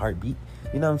motherfucking heartbeat.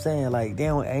 You know what I'm saying? Like, they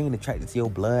ain't attracted to your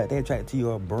blood. They're attracted to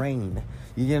your brain.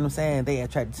 You get what I'm saying? They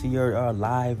attracted to your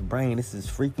live brain. This is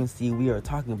frequency we are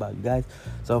talking about, you guys.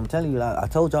 So I'm telling you, I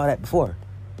told y'all that before.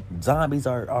 Zombies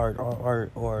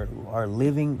are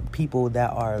living people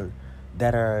that are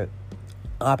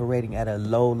operating at a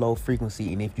low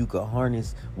frequency, and if you could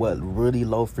harness what really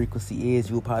low frequency is,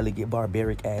 you'll probably get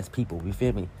barbaric ass people. You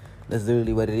feel me? That's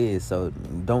literally what it is. So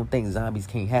don't think zombies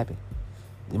can't happen.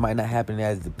 It might not happen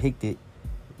as depicted,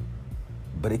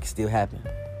 but it can still happen.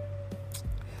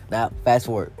 Now fast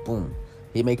forward, boom,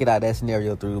 he make it out of that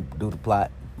scenario through the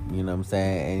plot. You know what I'm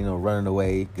saying? And, you know, running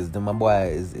away, because my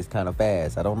boy is kind of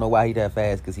fast. I don't know why he that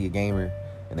fast, because he a gamer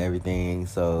and everything.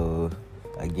 So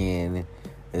again,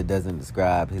 it doesn't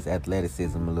describe his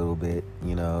athleticism a little bit,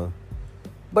 you know.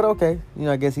 But okay, you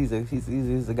know, I guess he's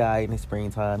a guy in his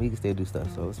springtime. He can still do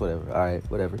stuff, so it's whatever. All right,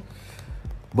 whatever.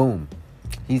 Boom.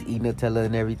 He's eating Nutella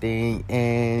and everything,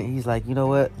 and he's like, you know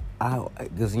what?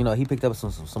 Because, you know, he picked up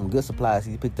some good supplies.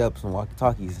 He picked up some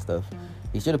walkie-talkies and stuff.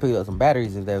 He should have picked up some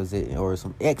batteries if that was it, or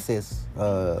some excess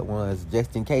ones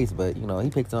just in case. But, you know, he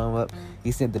picked them up.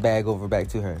 He sent the bag over back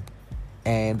to her,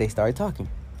 and they started talking.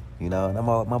 You know,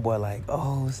 and my boy like,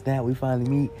 oh, snap, we finally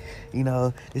meet. You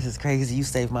know, this is crazy. You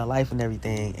saved my life and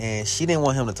everything. And she didn't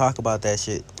want him to talk about that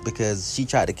shit, because she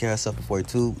tried to kill herself before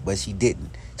too, but she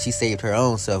didn't. She saved her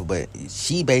own self, but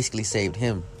she basically saved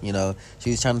him, you know. She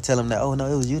was trying to tell him that, oh, no,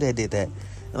 it was you that did that.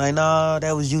 And like, no,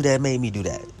 that was you that made me do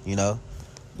that, you know.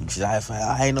 I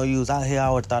didn't know you was out here. I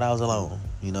would have thought I was alone.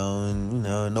 You know, and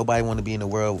nobody want to be in a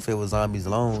world filled with zombies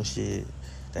alone. Shit,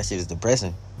 that shit is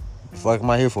depressing. The fuck am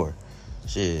I here for?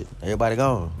 Shit, everybody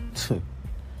gone.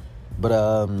 But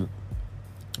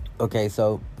okay,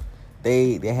 so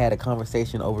they had a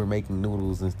conversation over making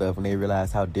noodles and stuff, and they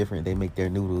realized how different they make their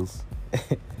noodles.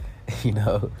 You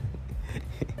know,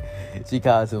 she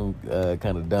calls him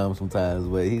kind of dumb sometimes,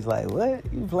 but he's like, "What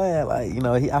you playing?" Like,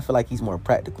 I feel like he's more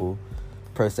practical,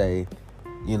 per se,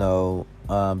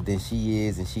 than she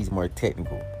is, and she's more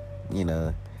technical,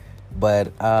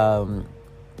 But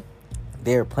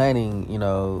they're planning,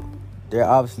 they're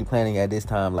obviously planning at this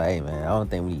time, like, hey man, I don't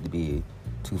think we need to be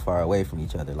too far away from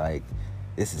each other. Like,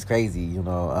 this is crazy,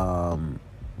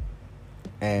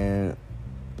 and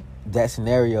that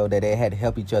scenario that they had to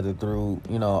help each other through,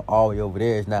 all the way over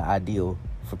there is not ideal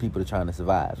for people to trying to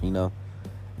survive, And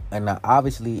now,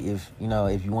 obviously, if you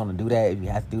want to do that, if you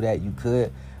have to do that, you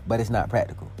could, but it's not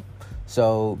practical.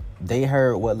 So they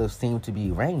heard what seemed to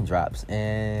be raindrops,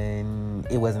 and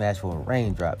it wasn't actual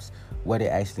raindrops. What it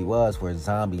actually was were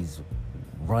zombies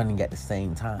running at the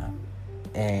same time,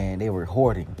 and they were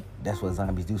hoarding. That's what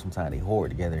zombies do sometimes. They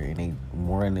hoard together, and they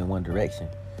run in one direction.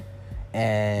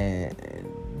 And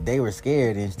they were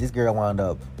scared, and this girl wound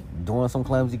up doing some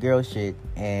clumsy girl shit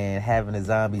and having the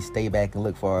zombies stay back and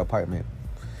look for her apartment.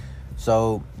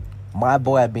 So my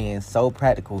boy, being so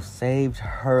practical, saved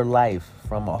her life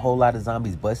from a whole lot of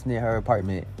zombies busting in her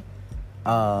apartment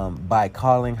by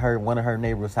calling one of her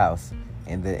neighbor's house,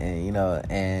 and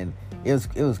it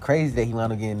was crazy that he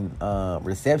wound up getting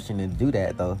reception to do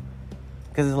that though,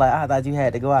 because it's like, I thought you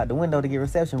had to go out the window to get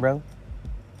reception, bro.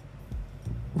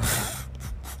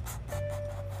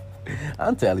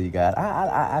 I'm telling you guys,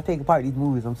 I take apart these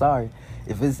movies. I'm sorry.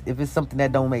 If it's something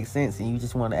that don't make sense and you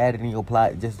just want to add it in your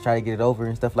plot just to try to get it over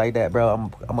and stuff like that, bro, I'm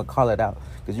gonna call it out,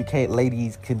 because you can't lay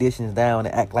these conditions down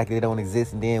and act like they don't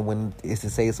exist, and then when it's to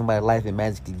save somebody's life, it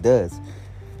magically does.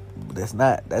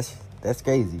 That's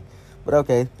crazy. But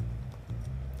okay.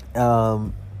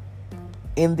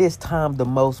 In this time, the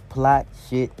most plot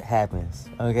shit happens.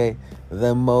 Okay,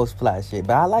 the most plot shit.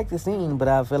 But I like the scene, but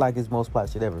I feel like it's most plot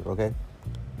shit ever. Okay,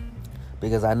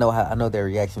 because I know their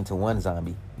reaction to one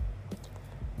zombie.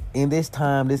 In this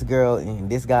time, this girl and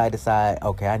this guy decide,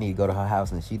 okay, I need to go to her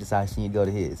house, and she decides she need to go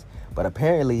to his. But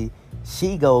apparently,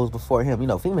 she goes before him.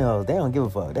 Females, they don't give a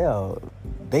fuck. They on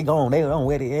the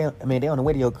way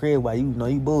to your crib while you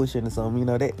bullshitting or something.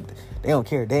 They don't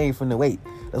care. They ain't finna wait.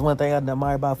 That's one thing I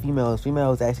admire about females.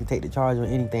 Females actually take the charge on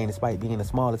anything, despite being the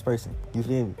smallest person. You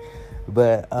feel me?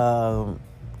 But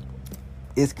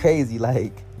it's crazy.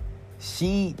 Like,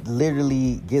 she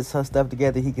literally gets her stuff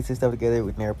together. He gets his stuff together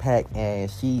with their pack,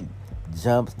 and she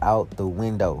jumps out the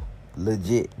window.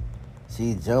 Legit.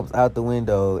 She jumps out the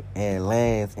window and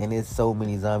lands, and there's so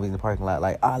many zombies in the parking lot.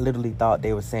 Like, I literally thought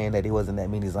they were saying that there wasn't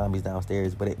that many zombies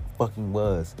downstairs, but it fucking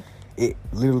was. It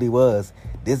literally was.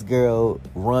 This girl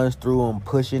runs through them,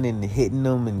 pushing and hitting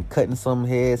them and cutting some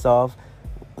heads off.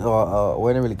 Or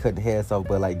well, not really cutting the heads off,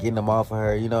 but like getting them off of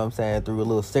her, you know what I'm saying, through a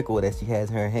little sickle that she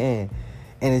has in her hand.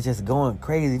 And it's just going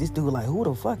crazy. This dude, like, who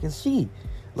the fuck is she?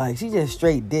 Like, she just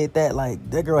straight did that. Like,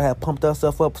 that girl had pumped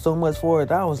herself up so much for it.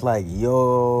 I was like,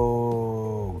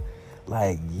 yo.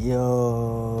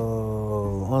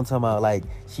 I'm talking about, like,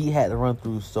 she had to run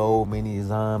through so many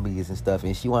zombies and stuff.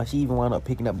 And she even wound up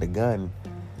picking up the gun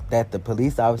that the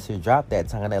police officer dropped that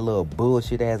time. That little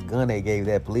bullshit-ass gun they gave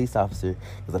that police officer.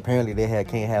 Because apparently they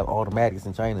can't have automatics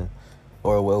in China.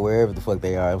 Or wherever the fuck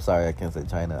they are. I'm sorry, I can't say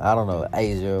China. I don't know,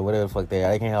 Asia or whatever the fuck they are.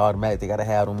 They can't have automatic. They gotta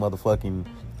have them motherfucking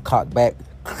cock back,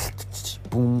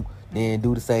 boom, then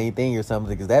do the same thing or something.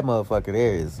 Because that motherfucker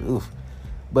there is oof.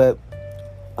 But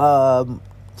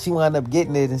she wound up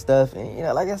getting it and stuff.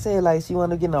 And like I said, like, she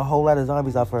wound up getting a whole lot of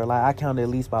zombies off her. Like, I counted at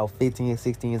least about 15,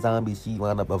 16 zombies she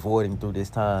wound up avoiding through this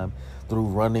time, through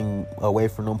running away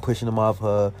from them, pushing them off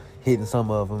her, hitting some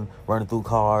of them, running through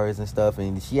cars and stuff.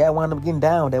 And she had wound up getting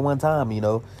down that one time,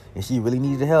 and she really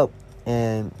needed help.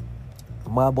 And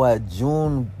my boy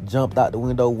June jumped out the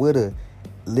window with her,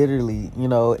 literally,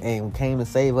 and came to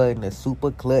save her in a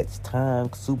super clutch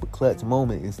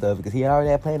moment and stuff, because he already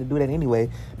had planned to do that anyway,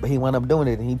 but he wound up doing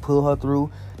it, and he pulled her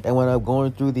through. They wound up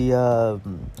going through the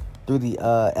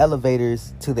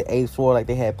elevators to the 8th floor like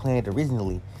they had planned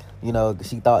originally.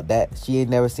 She thought that she had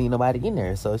never seen nobody in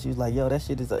there, so she was like, yo, that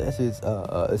shit is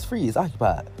it's free, it's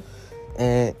occupied.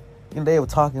 And they were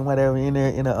talking whatever in there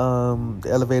in the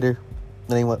elevator,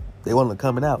 and they wasn't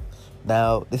coming out.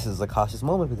 Now, this is a cautious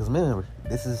moment, because remember,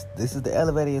 this is the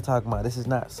elevator you're talking about. This is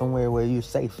not somewhere where you're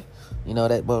safe.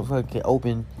 That motherfucker can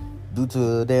open due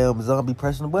to a damn zombie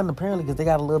pressing the button, apparently, because they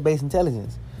got a little base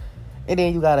intelligence. And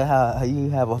then you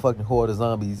have a fucking horde of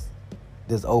zombies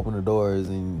just open the doors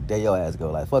and there your ass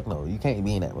go. Like, fuck no, you can't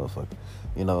be in that motherfucker.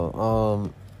 You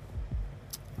know.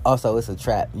 Also, it's a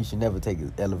trap. You should never take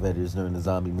elevators during the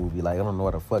zombie movie. Like, I don't know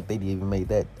what the fuck they even made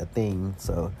that a thing.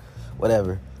 So,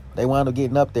 whatever. They wound up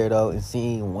getting up there, though, and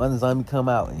seeing one zombie come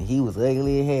out, and he was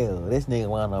ugly as hell. This nigga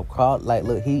wound up called, like,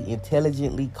 look, he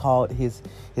intelligently called his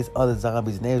other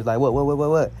zombies, and they was like,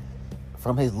 what?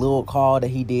 From his little call that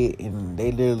he did, and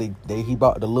he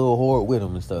brought the little horde with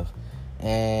him and stuff.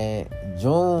 And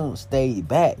June stayed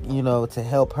back, you know, to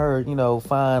help her, you know,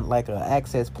 find like an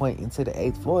access point into the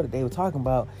 8th floor that they were talking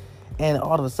about. And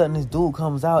all of a sudden, this dude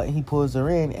comes out and he pulls her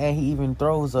in, and he even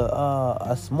throws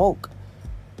a smoke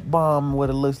bomb, what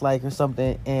it looks like, or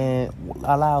something, and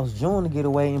allows June to get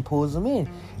away and pulls him in.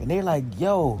 And they're like,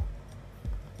 "Yo,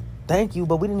 thank you,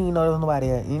 but we didn't even know there was nobody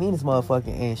in this motherfucker."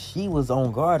 And she was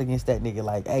on guard against that nigga.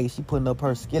 Like, hey, she putting up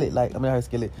her skillet,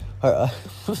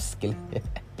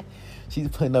 she's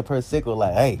putting up her sickle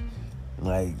like, hey,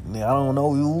 like, I don't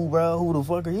know you, bro. Who the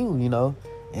fuck are you, you know?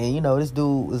 And, you know, this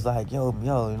dude was like, yo,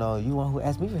 you know, you one who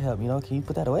asked me for help, you know? Can you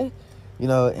put that away? You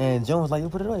know, and June was like, you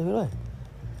put it away.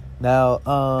 Now,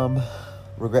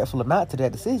 regretful or not to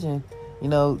that decision, you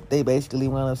know, they basically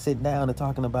wound up sitting down and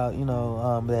talking about, you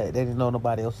know, that they didn't know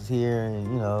nobody else was here,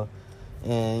 and,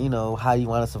 you know, how you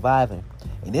want to survive. And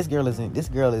this girl is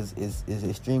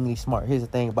extremely smart. Here's the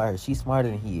thing about her. She's smarter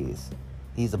than he is.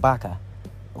 He's a baka,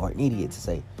 or an idiot to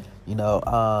say, you know,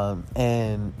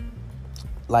 and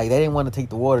like they didn't want to take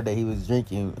the water that he was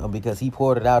drinking because he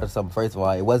poured it out or something. First of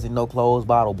all, it wasn't no closed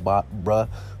bottle, bruh.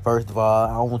 First of all,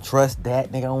 I don't trust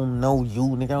that, nigga. I don't know you,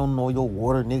 nigga. I don't know your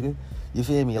water, nigga. You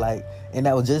feel me? Like, and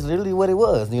that was just literally what it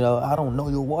was, you know. I don't know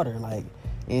your water, like,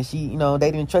 and she, you know, they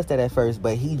didn't trust that at first,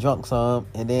 but he drunk some,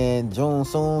 and then June,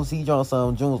 soon as he drunk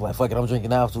some, June was like, fuck it, I'm drinking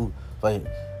now too. Like,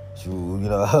 you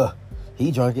know,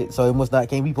 he drank it, so it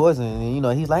can't be poison. And, you know,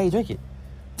 he's like, hey, drink it.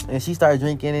 And she started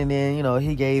drinking, and then, you know,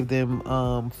 he gave them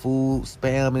food,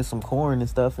 Spam, and some corn and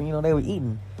stuff, and, you know, they were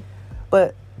eating.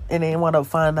 And they wound up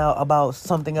finding out about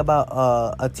something about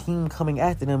a team coming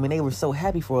after them, and they were so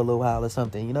happy for a little while or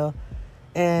something, you know?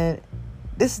 And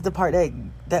this is the part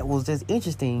that was just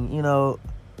interesting, you know?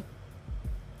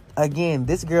 Again,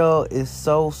 this girl is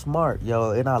so smart,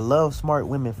 yo, and I love smart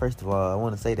women. First of all, I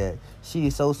want to say that she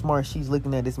is so smart. She's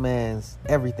looking at this man's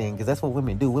everything, because that's what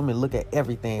women do. Women look at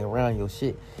everything around your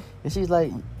shit, and she's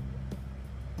like,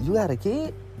 you got a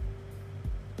kid?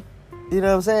 You know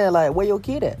what I'm saying? Like, where your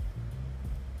kid at?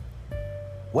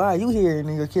 Why are you here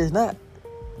and your kid's not?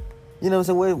 You know what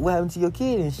I'm saying? What happened to your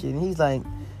kid and shit? And he's like,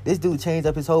 this dude changed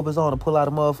up his whole persona to pull out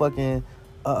a motherfucking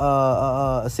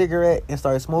a cigarette and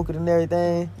started smoking and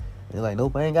everything. And they're like,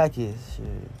 nope, I ain't got kids. Shit.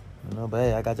 You know, but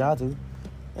hey, I got y'all too.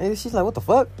 And she's like, what the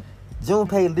fuck?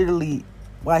 Junpei literally,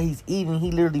 while he's eating,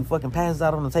 he literally fucking passes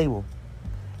out on the table.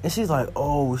 And she's like,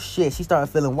 oh shit. She started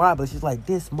feeling wobbly. She's like,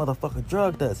 this motherfucker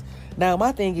drugged us. Now,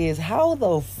 my thing is, how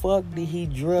the fuck did he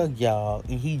drug y'all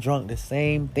and he drunk the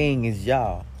same thing as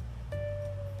y'all?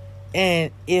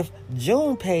 And if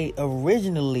Junpei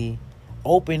originally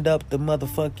opened up the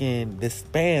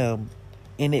Spam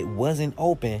and it wasn't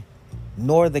open,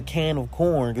 nor the can of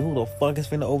corn, who the fuck is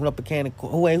finna open up a can of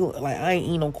corn? Like, I ain't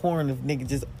eating no corn if nigga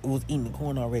just was eating the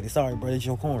corn already. Sorry, bro, it's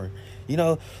your corn. You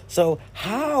know? So,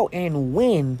 how and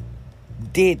when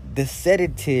did the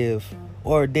sedative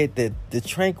or did the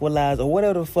tranquilizer or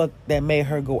whatever the fuck that made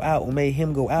her go out or made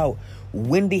him go out,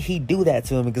 when did he do that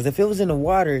to him? Because if it was in the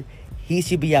water, he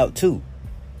should be out too.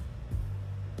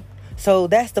 So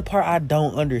that's the part I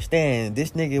don't understand.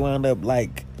 This nigga wound up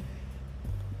like,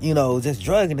 you know, just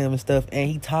drugging him and stuff, and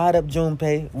he tied up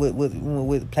Junpei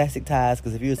with plastic ties,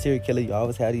 because if you're a serial killer, you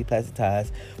always have these plastic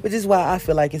ties, which is why I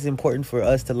feel like it's important for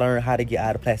us to learn how to get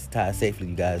out of plastic ties safely,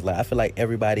 you guys. Like, I feel like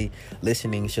everybody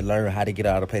listening should learn how to get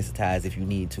out of plastic ties if you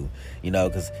need to, you know,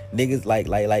 because niggas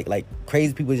like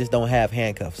crazy people just don't have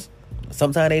handcuffs.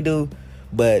 Sometimes they do,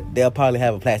 but they'll probably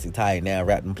have a plastic tie now,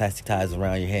 wrap them plastic ties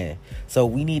around your hand. So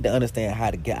we need to understand how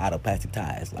to get out of plastic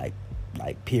ties, like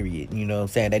period. You know what I'm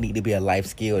saying? That need to be a life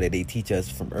skill that they teach us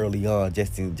from early on,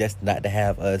 just not to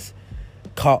have us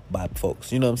caught by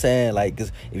folks. You know what I'm saying? Like,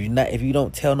 because if you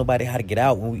don't tell nobody how to get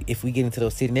out, if we get into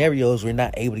those scenarios, we're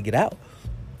not able to get out.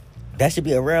 That should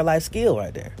be a real life skill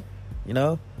right there, you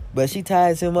know. But she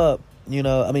ties him up. You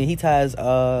know, I mean, he ties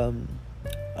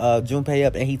Junpei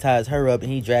up, and he ties her up,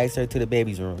 and he drags her to the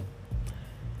baby's room.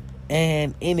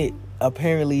 And in it,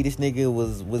 apparently this nigga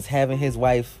was having his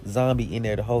wife zombie in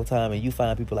there the whole time. And you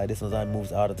find people like this in zombie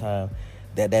movies all the time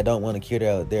that don't want to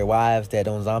kill their wives, that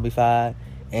don't zombify,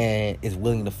 and is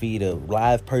willing to feed a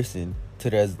live person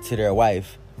to their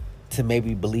wife to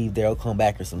maybe believe they'll come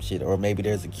back or some shit, or maybe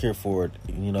there's a cure for it,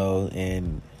 you know.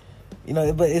 And You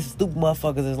know, but it's stupid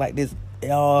motherfuckers is like this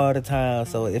all the time.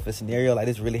 So if a scenario like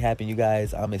this really happened, you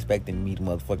guys, I'm expecting to meet a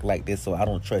motherfucker like this. So I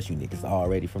don't trust you niggas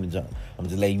already from the jump. I'm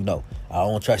just letting you know. I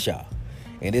don't trust y'all.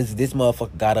 And this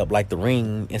motherfucker got up like the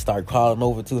ring and started crawling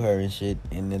over to her and shit.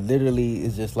 And it literally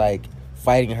is just like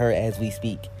fighting her as we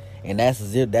speak. And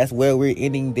that's where we're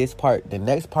ending this part. The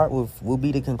next part will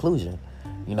be the conclusion.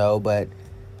 You know, but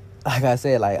like I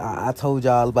said, like I told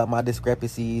y'all about my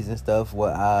discrepancies and stuff.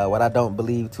 What I don't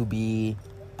believe to be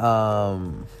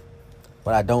right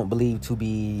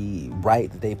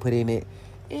that they put in it.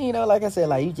 And, you know, like I said,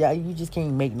 like you just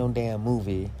can't make no damn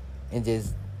movie and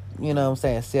just, you know what I'm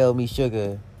saying, sell me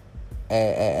sugar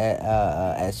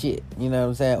at shit. You know what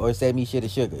I'm saying? Or sell me shit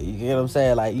as sugar. You know what I'm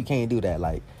saying? Like, you can't do that.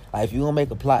 Like if you gonna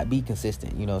make a plot, be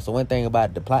consistent. You know, so one thing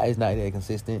about it, the plot is not that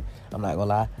consistent. I'm not gonna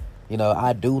lie. You know,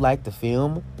 I do like the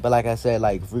film, but like I said,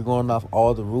 like if we're going off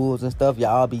all the rules and stuff,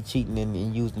 y'all be cheating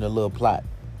and using a little plot.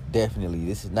 Definitely,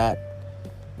 this is not.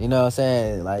 You know what I'm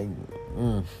saying? Like,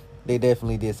 they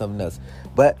definitely did something else.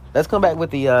 But let's come back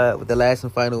with the last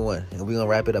and final one, and we're gonna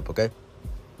wrap it up, okay?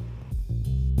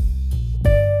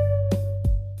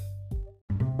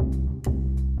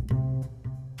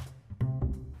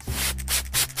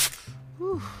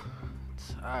 Whew.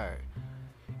 Tired.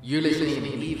 You're listening to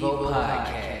the Evo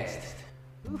Podcast.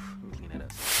 Oof, let me clean that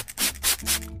up.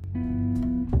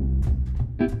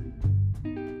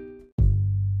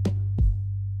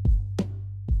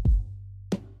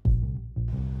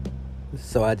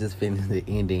 So I just finished the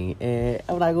ending, and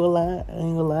I'm not gonna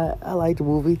lie, I like the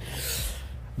movie.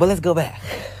 But let's go back.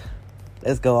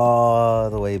 Let's go all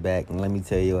the way back, and let me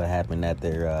tell you what happened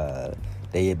after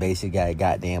they basically got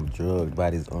goddamn drugged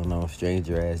by this unknown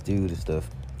stranger ass dude and stuff.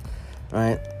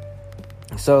 Right?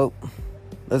 So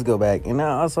let's go back, and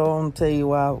I also want to tell you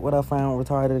what I found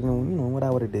retarded, and you know what I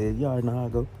would have did. You already know how I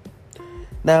go.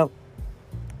 Now,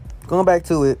 going back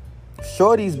to it,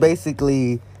 Shorty's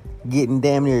basically getting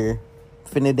damn near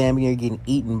getting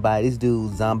eaten by this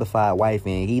dude's zombified wife,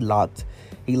 and he locked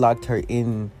her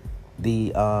in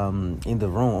the room. I'm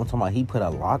talking about he put a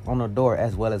lock on the door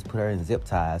as well as put her in zip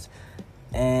ties,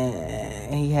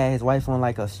 and he had his wife on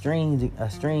like a string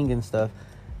and stuff,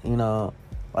 you know,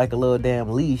 like a little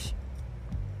damn leash.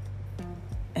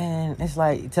 And it's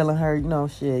like telling her, you know,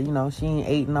 shit, you know, she ain't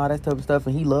ate and all that type of stuff,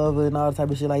 and he love her and all that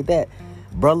type of shit like that.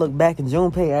 Bro, look back, and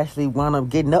Junpei actually wound up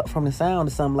getting up from the sound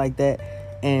or something like that,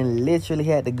 and literally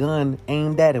had the gun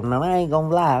aimed at him. Now, I ain't gonna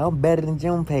lie, I'm better than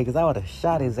Junpei, because I would have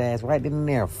shot his ass right then and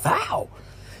there. Foul!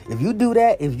 If you do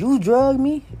that, if you drug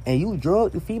me, and you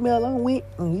drug the female I'm with,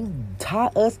 and you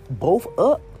tie us both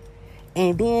up,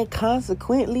 and then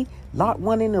consequently lock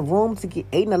one in the room to get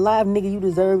eaten alive, nigga, you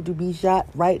deserve to be shot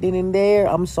right then and there.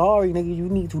 I'm sorry, nigga, you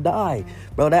need to die.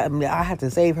 Bro, I had to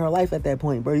save her life at that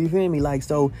point, bro, you feel me? Like,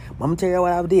 so, I'm gonna tell you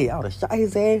what I did. I would have shot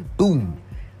his ass, boom.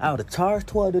 I would have charged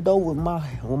toward the door with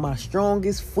my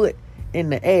strongest foot in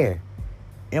the air,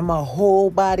 and my whole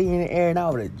body in the air, and I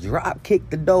would have drop kicked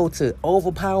the door to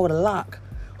overpower the lock.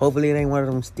 Hopefully it ain't one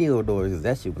of them steel doors, because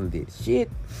that shit wouldn't did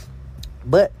shit.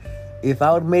 But if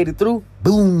I would have made it through,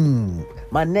 boom,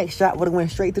 my next shot would have went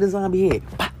straight to the zombie head.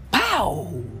 Pow! Pow!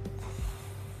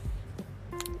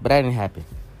 But that didn't happen.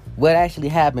 What actually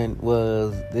happened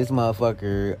was this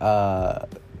motherfucker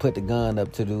put the gun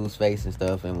up to dude's face and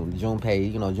stuff, and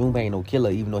Junpei, you know, Junpei ain't no killer,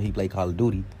 even though he play Call of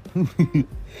Duty.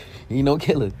 He no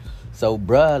killer. So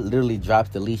bruh literally drops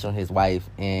the leash on his wife,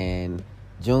 and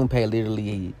Junpei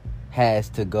literally has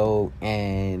to go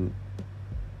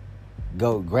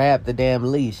grab the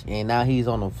damn leash, and now he's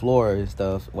on the floor and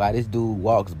stuff while this dude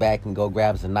walks back and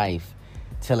grabs a knife,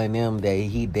 telling them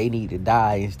that they need to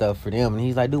die and stuff for them. And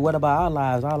he's like, dude, what about our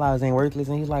lives? Our lives ain't worthless.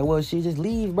 And he's like, well, shit, just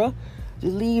leave, bro.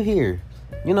 Just leave here.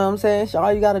 You know what I'm saying? So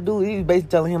all you gotta do, he's basically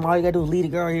telling him, all you gotta do is leave the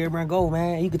girl here, bro, go,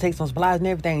 man. You can take some supplies and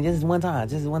everything. Just one time.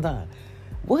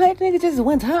 What, nigga, just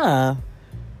one time?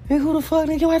 Hey, who the fuck,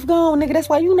 nigga? Your wife gone, nigga. That's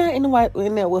why you not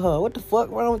in there with her. What the fuck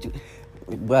wrong with you?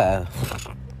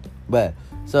 But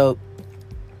so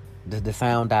the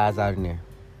sound dies out in there.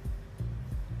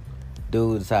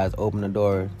 Dude decides to open the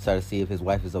door, try to see if his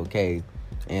wife is okay,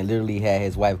 and literally had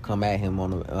his wife come at him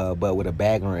on the but with a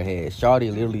bag on her head.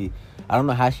 Shorty literally, I don't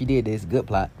know how she did this, good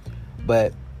plot,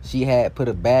 but she had put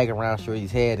a bag around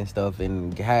Shorty's head and stuff,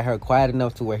 and had her quiet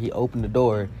enough to where he opened the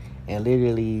door, and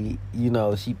literally, you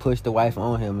know, she pushed the wife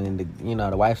on him, and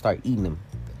the wife started eating him.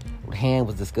 The hand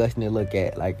was disgusting to look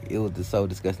at, like it was just so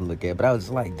disgusting to look at. But I was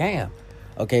just like, damn.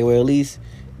 Okay, well at least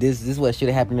this is what should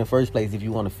have happened in the first place. If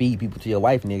you want to feed people to your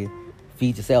wife, nigga,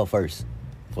 feed yourself first.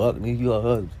 Fuck, nigga, you a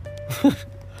husband.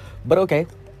 But okay.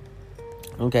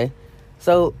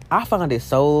 So I found it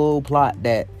so plot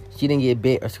that she didn't get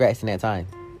bit or scratched in that time.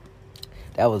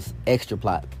 That was extra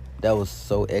plot. That was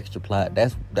so extra plot.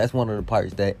 That's one of the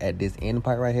parts that at this end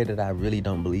part right here that I really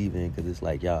don't believe in, because it's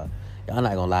like y'all not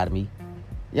gonna lie to me.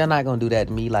 Y'all not gonna do that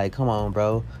to me. Like, come on,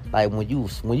 bro. Like, when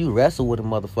you wrestle with a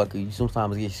motherfucker, you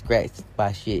sometimes get scratched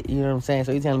by shit. You know what I'm saying?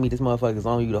 So you telling me this motherfucker's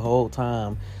on you the whole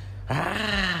time?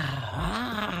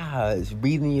 It's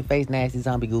breathing in your face, nasty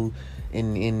zombie goo,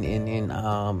 and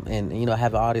you know,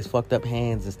 having all this fucked up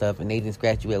hands and stuff, and they didn't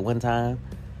scratch you at one time.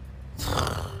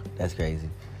 That's crazy.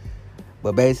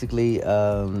 But basically,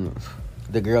 the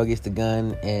girl gets the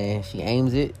gun and she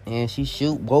aims it and she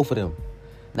shoot both of them.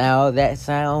 Now that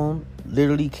sound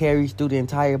literally carries through the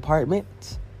entire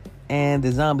apartment, and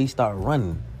the zombies start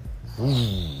running.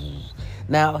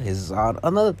 Now, here's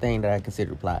another thing that I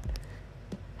consider plot.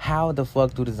 How the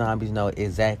fuck do the zombies know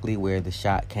exactly where the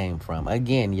shot came from?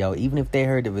 Again, yo, even if they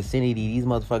heard the vicinity, these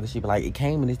motherfuckers should be like, it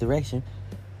came in this direction,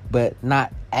 but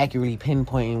not accurately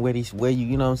pinpointing where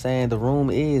you know what I'm saying, the room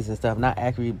is and stuff, not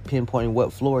accurately pinpointing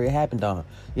what floor it happened on.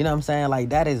 You know what I'm saying? Like,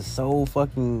 that is so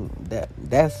fucking,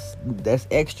 that's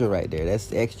extra right there.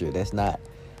 That's extra. That's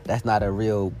not a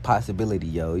real possibility,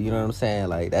 yo. You know what I'm saying?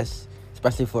 Like, that's,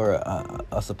 especially for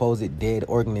a supposed dead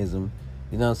organism,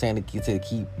 you know what I'm saying, to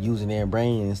keep using their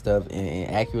brain and stuff and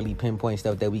accurately pinpoint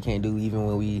stuff that we can't do even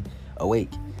when we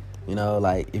awake. You know,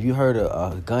 like, if you heard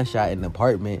a gunshot in an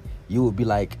apartment, you would be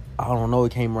like, I don't know,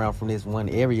 it came around from this one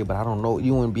area, but I don't know.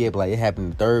 You wouldn't be able, like, it happened in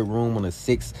the third room on a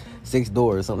six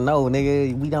door or something. No,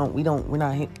 nigga, we're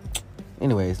not here.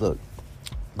 Anyways, look,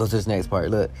 go to this next part.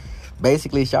 Look,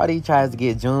 basically, Shawty tries to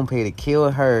get Junpei to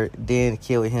kill her, then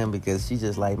kill him, because she's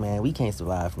just like, man, we can't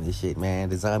survive from this shit, man.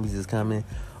 The zombies is coming.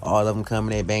 All of them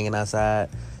coming, they banging outside.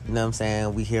 You know what I'm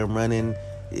saying? We hear them running.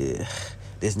 Yeah.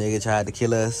 This nigga tried to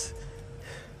kill us.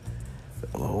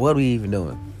 What are we even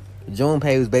doing?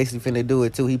 Junpei was basically finna do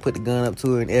it too. He put the gun up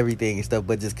to her and everything and stuff,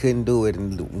 but just couldn't do it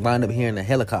and wound up hearing a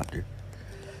helicopter.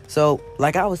 So,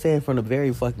 like I was saying from the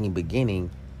very fucking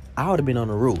beginning, I would have been on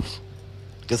the roof.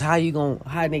 Because how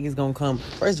niggas gonna come?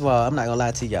 First of all, I'm not gonna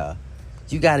lie to y'all.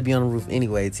 You gotta be on the roof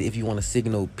anyway if you want to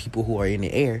signal people who are in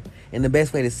the air. And the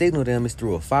best way to signal them is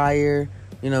through a fire.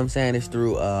 You know what I'm saying? It's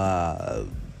through a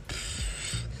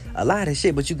lot of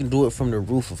shit, but you can do it from the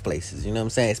roof of places. You know what I'm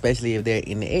saying? Especially if they're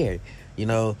in the air, you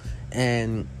know?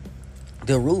 And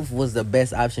the roof was the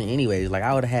best option anyways. Like,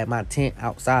 I would have had my tent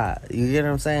outside. You get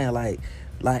what I'm saying? Like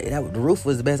the roof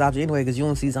was the best option anyway, because you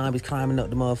don't see zombies climbing up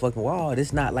the motherfucking wall.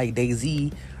 This not like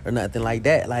DayZ or nothing like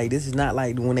that. Like, this is not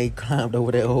like when they climbed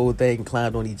over that whole thing and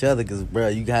climbed on each other, because, bro,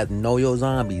 you got to know your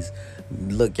zombies.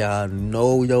 Look, y'all,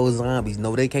 know your zombies.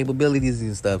 Know their capabilities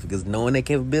and stuff, because knowing their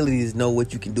capabilities, know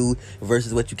what you can do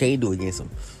versus what you can't do against them.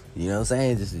 You know what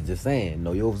I'm saying? Just saying.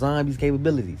 Know your zombies'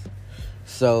 capabilities.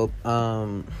 So,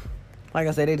 like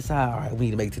I said, they decide, all right, we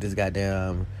need to make it to this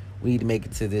we need to make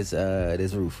it to this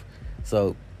roof.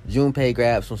 So Junpei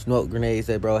grabs some smoke grenades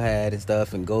that bro had and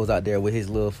stuff and goes out there with his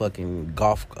little fucking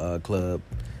golf club.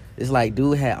 It's like,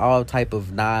 dude had all type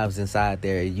of knives inside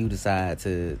there, and you decide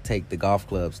to take the golf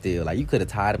club still. Like, you could have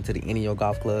tied him to the end of your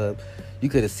golf club. You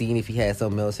could have seen if he had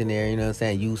something else in there, you know what I'm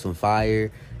saying? Use some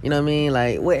fire. You know what I mean?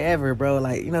 Like, whatever, bro.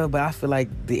 Like, you know, but I feel like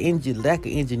the lack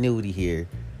of ingenuity here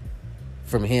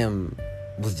from him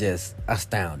was just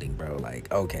astounding, bro.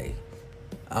 Like, okay,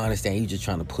 I understand you just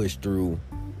trying to push through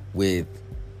with,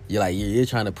 you're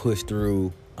trying to push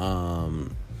through,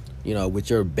 you know, with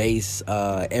your base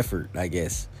effort, I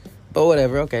guess. But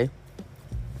whatever, okay.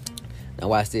 Now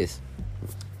watch this.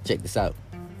 Check this out.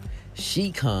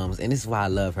 She comes, and this is why I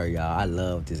love her, y'all. I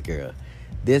love this girl.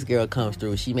 This girl comes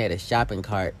through. She made a shopping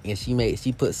cart, and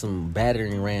she put some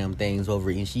battering ram things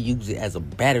over it, and she used it as a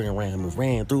battering ram and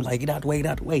ran through, like, get out the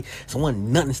way. So wasn't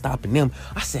nothing stopping them.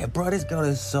 I said, bro, this girl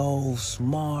is so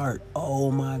smart.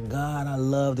 Oh my God, I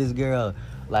love this girl.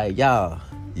 Like,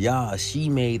 y'all, she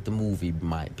made the movie, in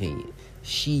my opinion.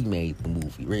 She made the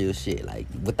movie, real shit. Like,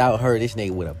 without her, this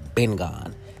nigga would have been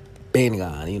gone,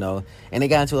 you know. And they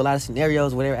got into a lot of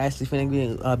scenarios where they were actually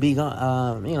finna be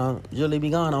gone, you know, usually be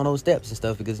gone on those steps and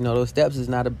stuff, because, you know, those steps is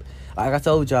not like I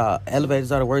told y'all,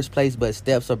 elevators are the worst place, but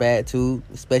steps are bad too,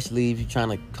 especially if you're trying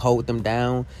to hold them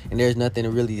down and there's nothing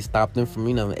to really stop them from,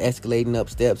 you know, escalating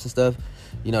up steps and stuff.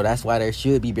 You know, that's why there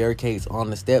should be barricades on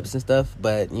the steps and stuff.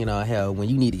 But, you know, hell, when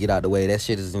you need to get out the way, that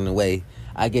shit is in the way.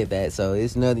 I get that. So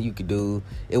it's nothing you could do.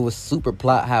 It was super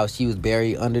plot how she was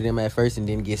buried under them at first and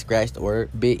didn't get scratched or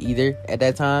bit either at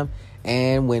that time.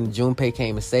 And when Junpei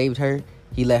came and saved her,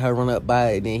 he let her run up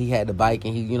by it. Then he had the bike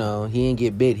and he didn't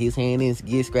get bit. His hand didn't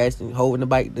get scratched and holding the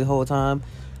bike the whole time.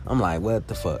 I'm like, what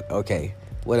the fuck? Okay,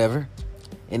 whatever.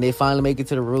 And they finally make it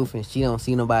to the roof, and she don't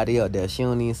see nobody out there. She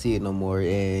don't even see it no more.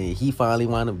 And he finally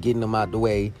wound up getting them out the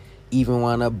way. even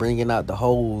wound up bringing out the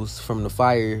hose from the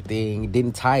fire thing.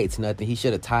 Didn't tie it to nothing. He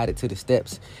should have tied it to the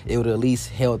steps. It would at least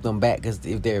held them back, because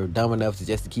if they're dumb enough to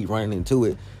just to keep running into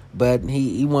it. But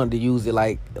he wanted to use it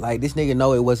like this nigga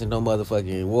know it wasn't no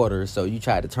motherfucking water, so you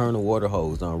tried to turn the water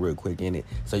hose on real quick in it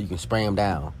so you can spray him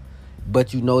down.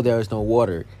 But you know there is no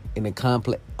water in the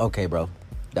complex. Okay, bro,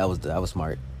 that was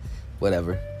smart.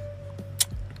 Whatever.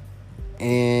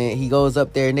 And he goes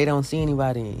up there and they don't see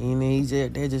anybody. And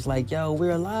they're just like, yo,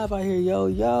 we're alive out here, yo.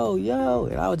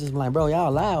 And I was just like, bro,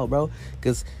 y'all loud, bro.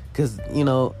 Cause you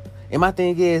know, and my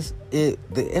thing is,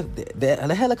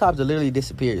 the helicopter literally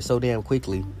disappeared so damn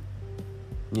quickly,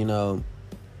 you know.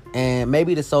 And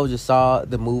maybe the soldiers saw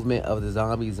the movement of the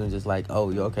zombies and just like, oh,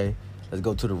 you okay, let's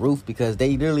go to the roof. Because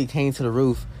they literally came to the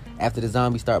roof after the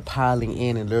zombies start piling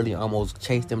in and literally almost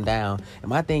chased them down. And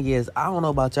my thing is, I don't know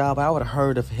about y'all, but I would have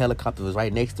heard if a helicopter was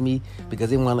right next to me,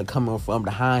 because it wanted to come from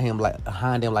behind him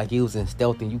like he was in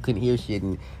stealth and you couldn't hear shit,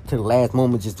 and to the last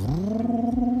moment just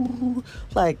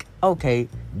like, okay,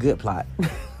 good plot.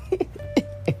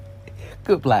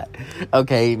 Good plot.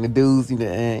 Okay, and the dudes,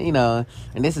 you know,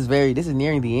 and this is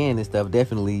nearing the end and stuff,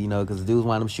 definitely, you know, because the dudes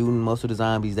wound up shooting most of the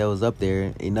zombies that was up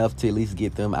there, enough to at least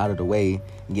get them out of the way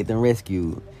and get them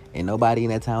rescued. And nobody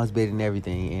in that town was bidding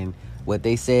everything. And what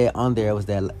they said on there was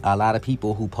that a lot of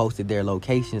people who posted their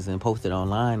locations and posted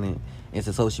online and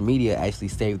into social media actually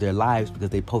saved their lives, because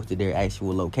they posted their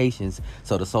actual locations.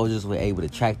 So the soldiers were able to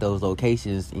track those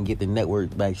locations and get the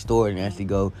network back stored and actually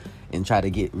go and try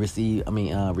to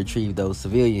retrieve those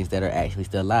civilians that are actually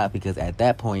still alive. Because at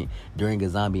that point, during a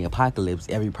zombie apocalypse,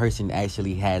 every person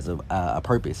actually has a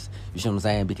purpose. You see what I'm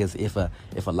saying? Because if a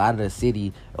lot of the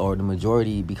city or the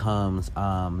majority becomes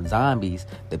zombies,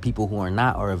 the people who are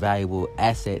not are a valuable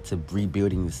asset to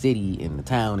rebuilding the city and the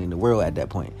town and the world at that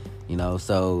point. You know,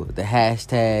 so the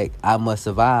hashtag I must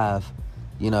survive,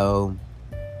 you know,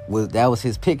 that was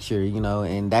his picture, you know,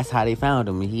 and that's how they found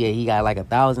him. He got like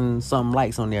 1,000 something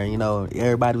likes on there, you know.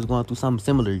 Everybody was going through something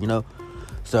similar, you know.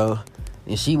 So,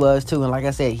 and she was too. And like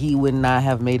I said, he would not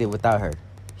have made it without her.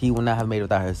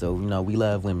 So, you know, we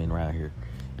love women around here,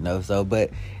 you know. So, but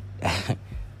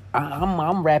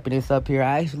I'm wrapping this up here.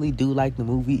 I actually do like the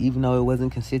movie, even though it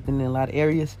wasn't consistent in a lot of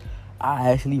areas.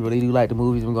 I actually really do like the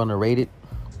movies. I'm gonna rate it.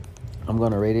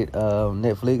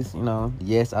 Netflix, you know.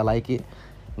 Yes, I like it,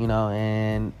 you know,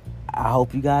 and I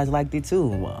hope you guys liked it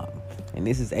too. And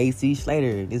this is AC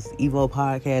Slater. This is Evo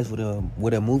Podcast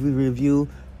with a movie review.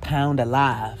 Pound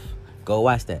Alive. Go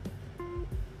watch that.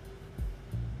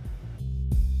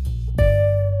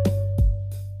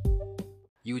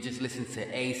 You just listened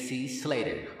to AC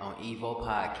Slater on Evo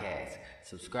Podcast.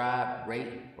 Subscribe,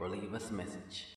 rate, or leave us a message.